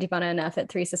Isha and Devana enough at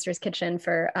Three Sisters Kitchen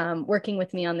for working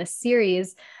with me on this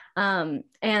series.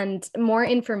 And more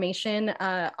information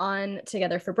on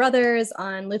Together for Brothers,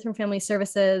 on Lutheran Family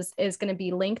Services is going to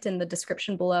be linked in the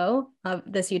description below of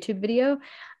this YouTube video.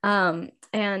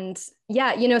 And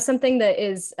yeah, something that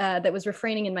is that was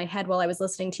refraining in my head while I was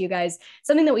listening to you guys,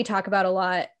 something that we talk about a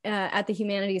lot at the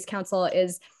Humanities Council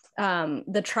is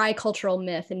the tricultural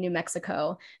myth in New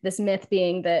Mexico. This myth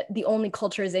being that the only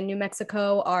cultures in New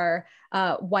Mexico are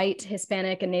white,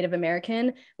 Hispanic, and Native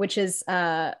American, which is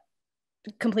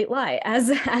complete lie.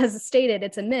 As stated,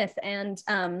 it's a myth. And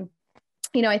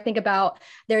I think about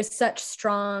there's such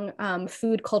strong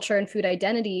food culture and food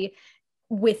identity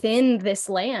within this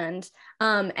land,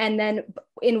 and then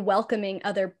in welcoming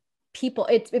other people,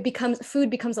 food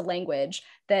becomes a language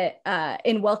that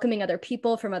in welcoming other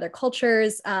people from other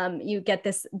cultures, you get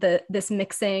this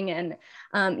mixing, and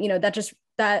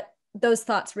those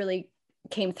thoughts really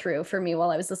came through for me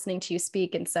while I was listening to you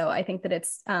speak. And so I think that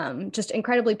it's just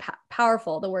incredibly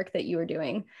powerful, the work that you are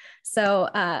doing. So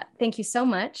thank you so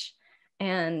much.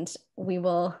 And we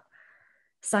will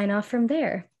sign off from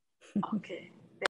there. Okay.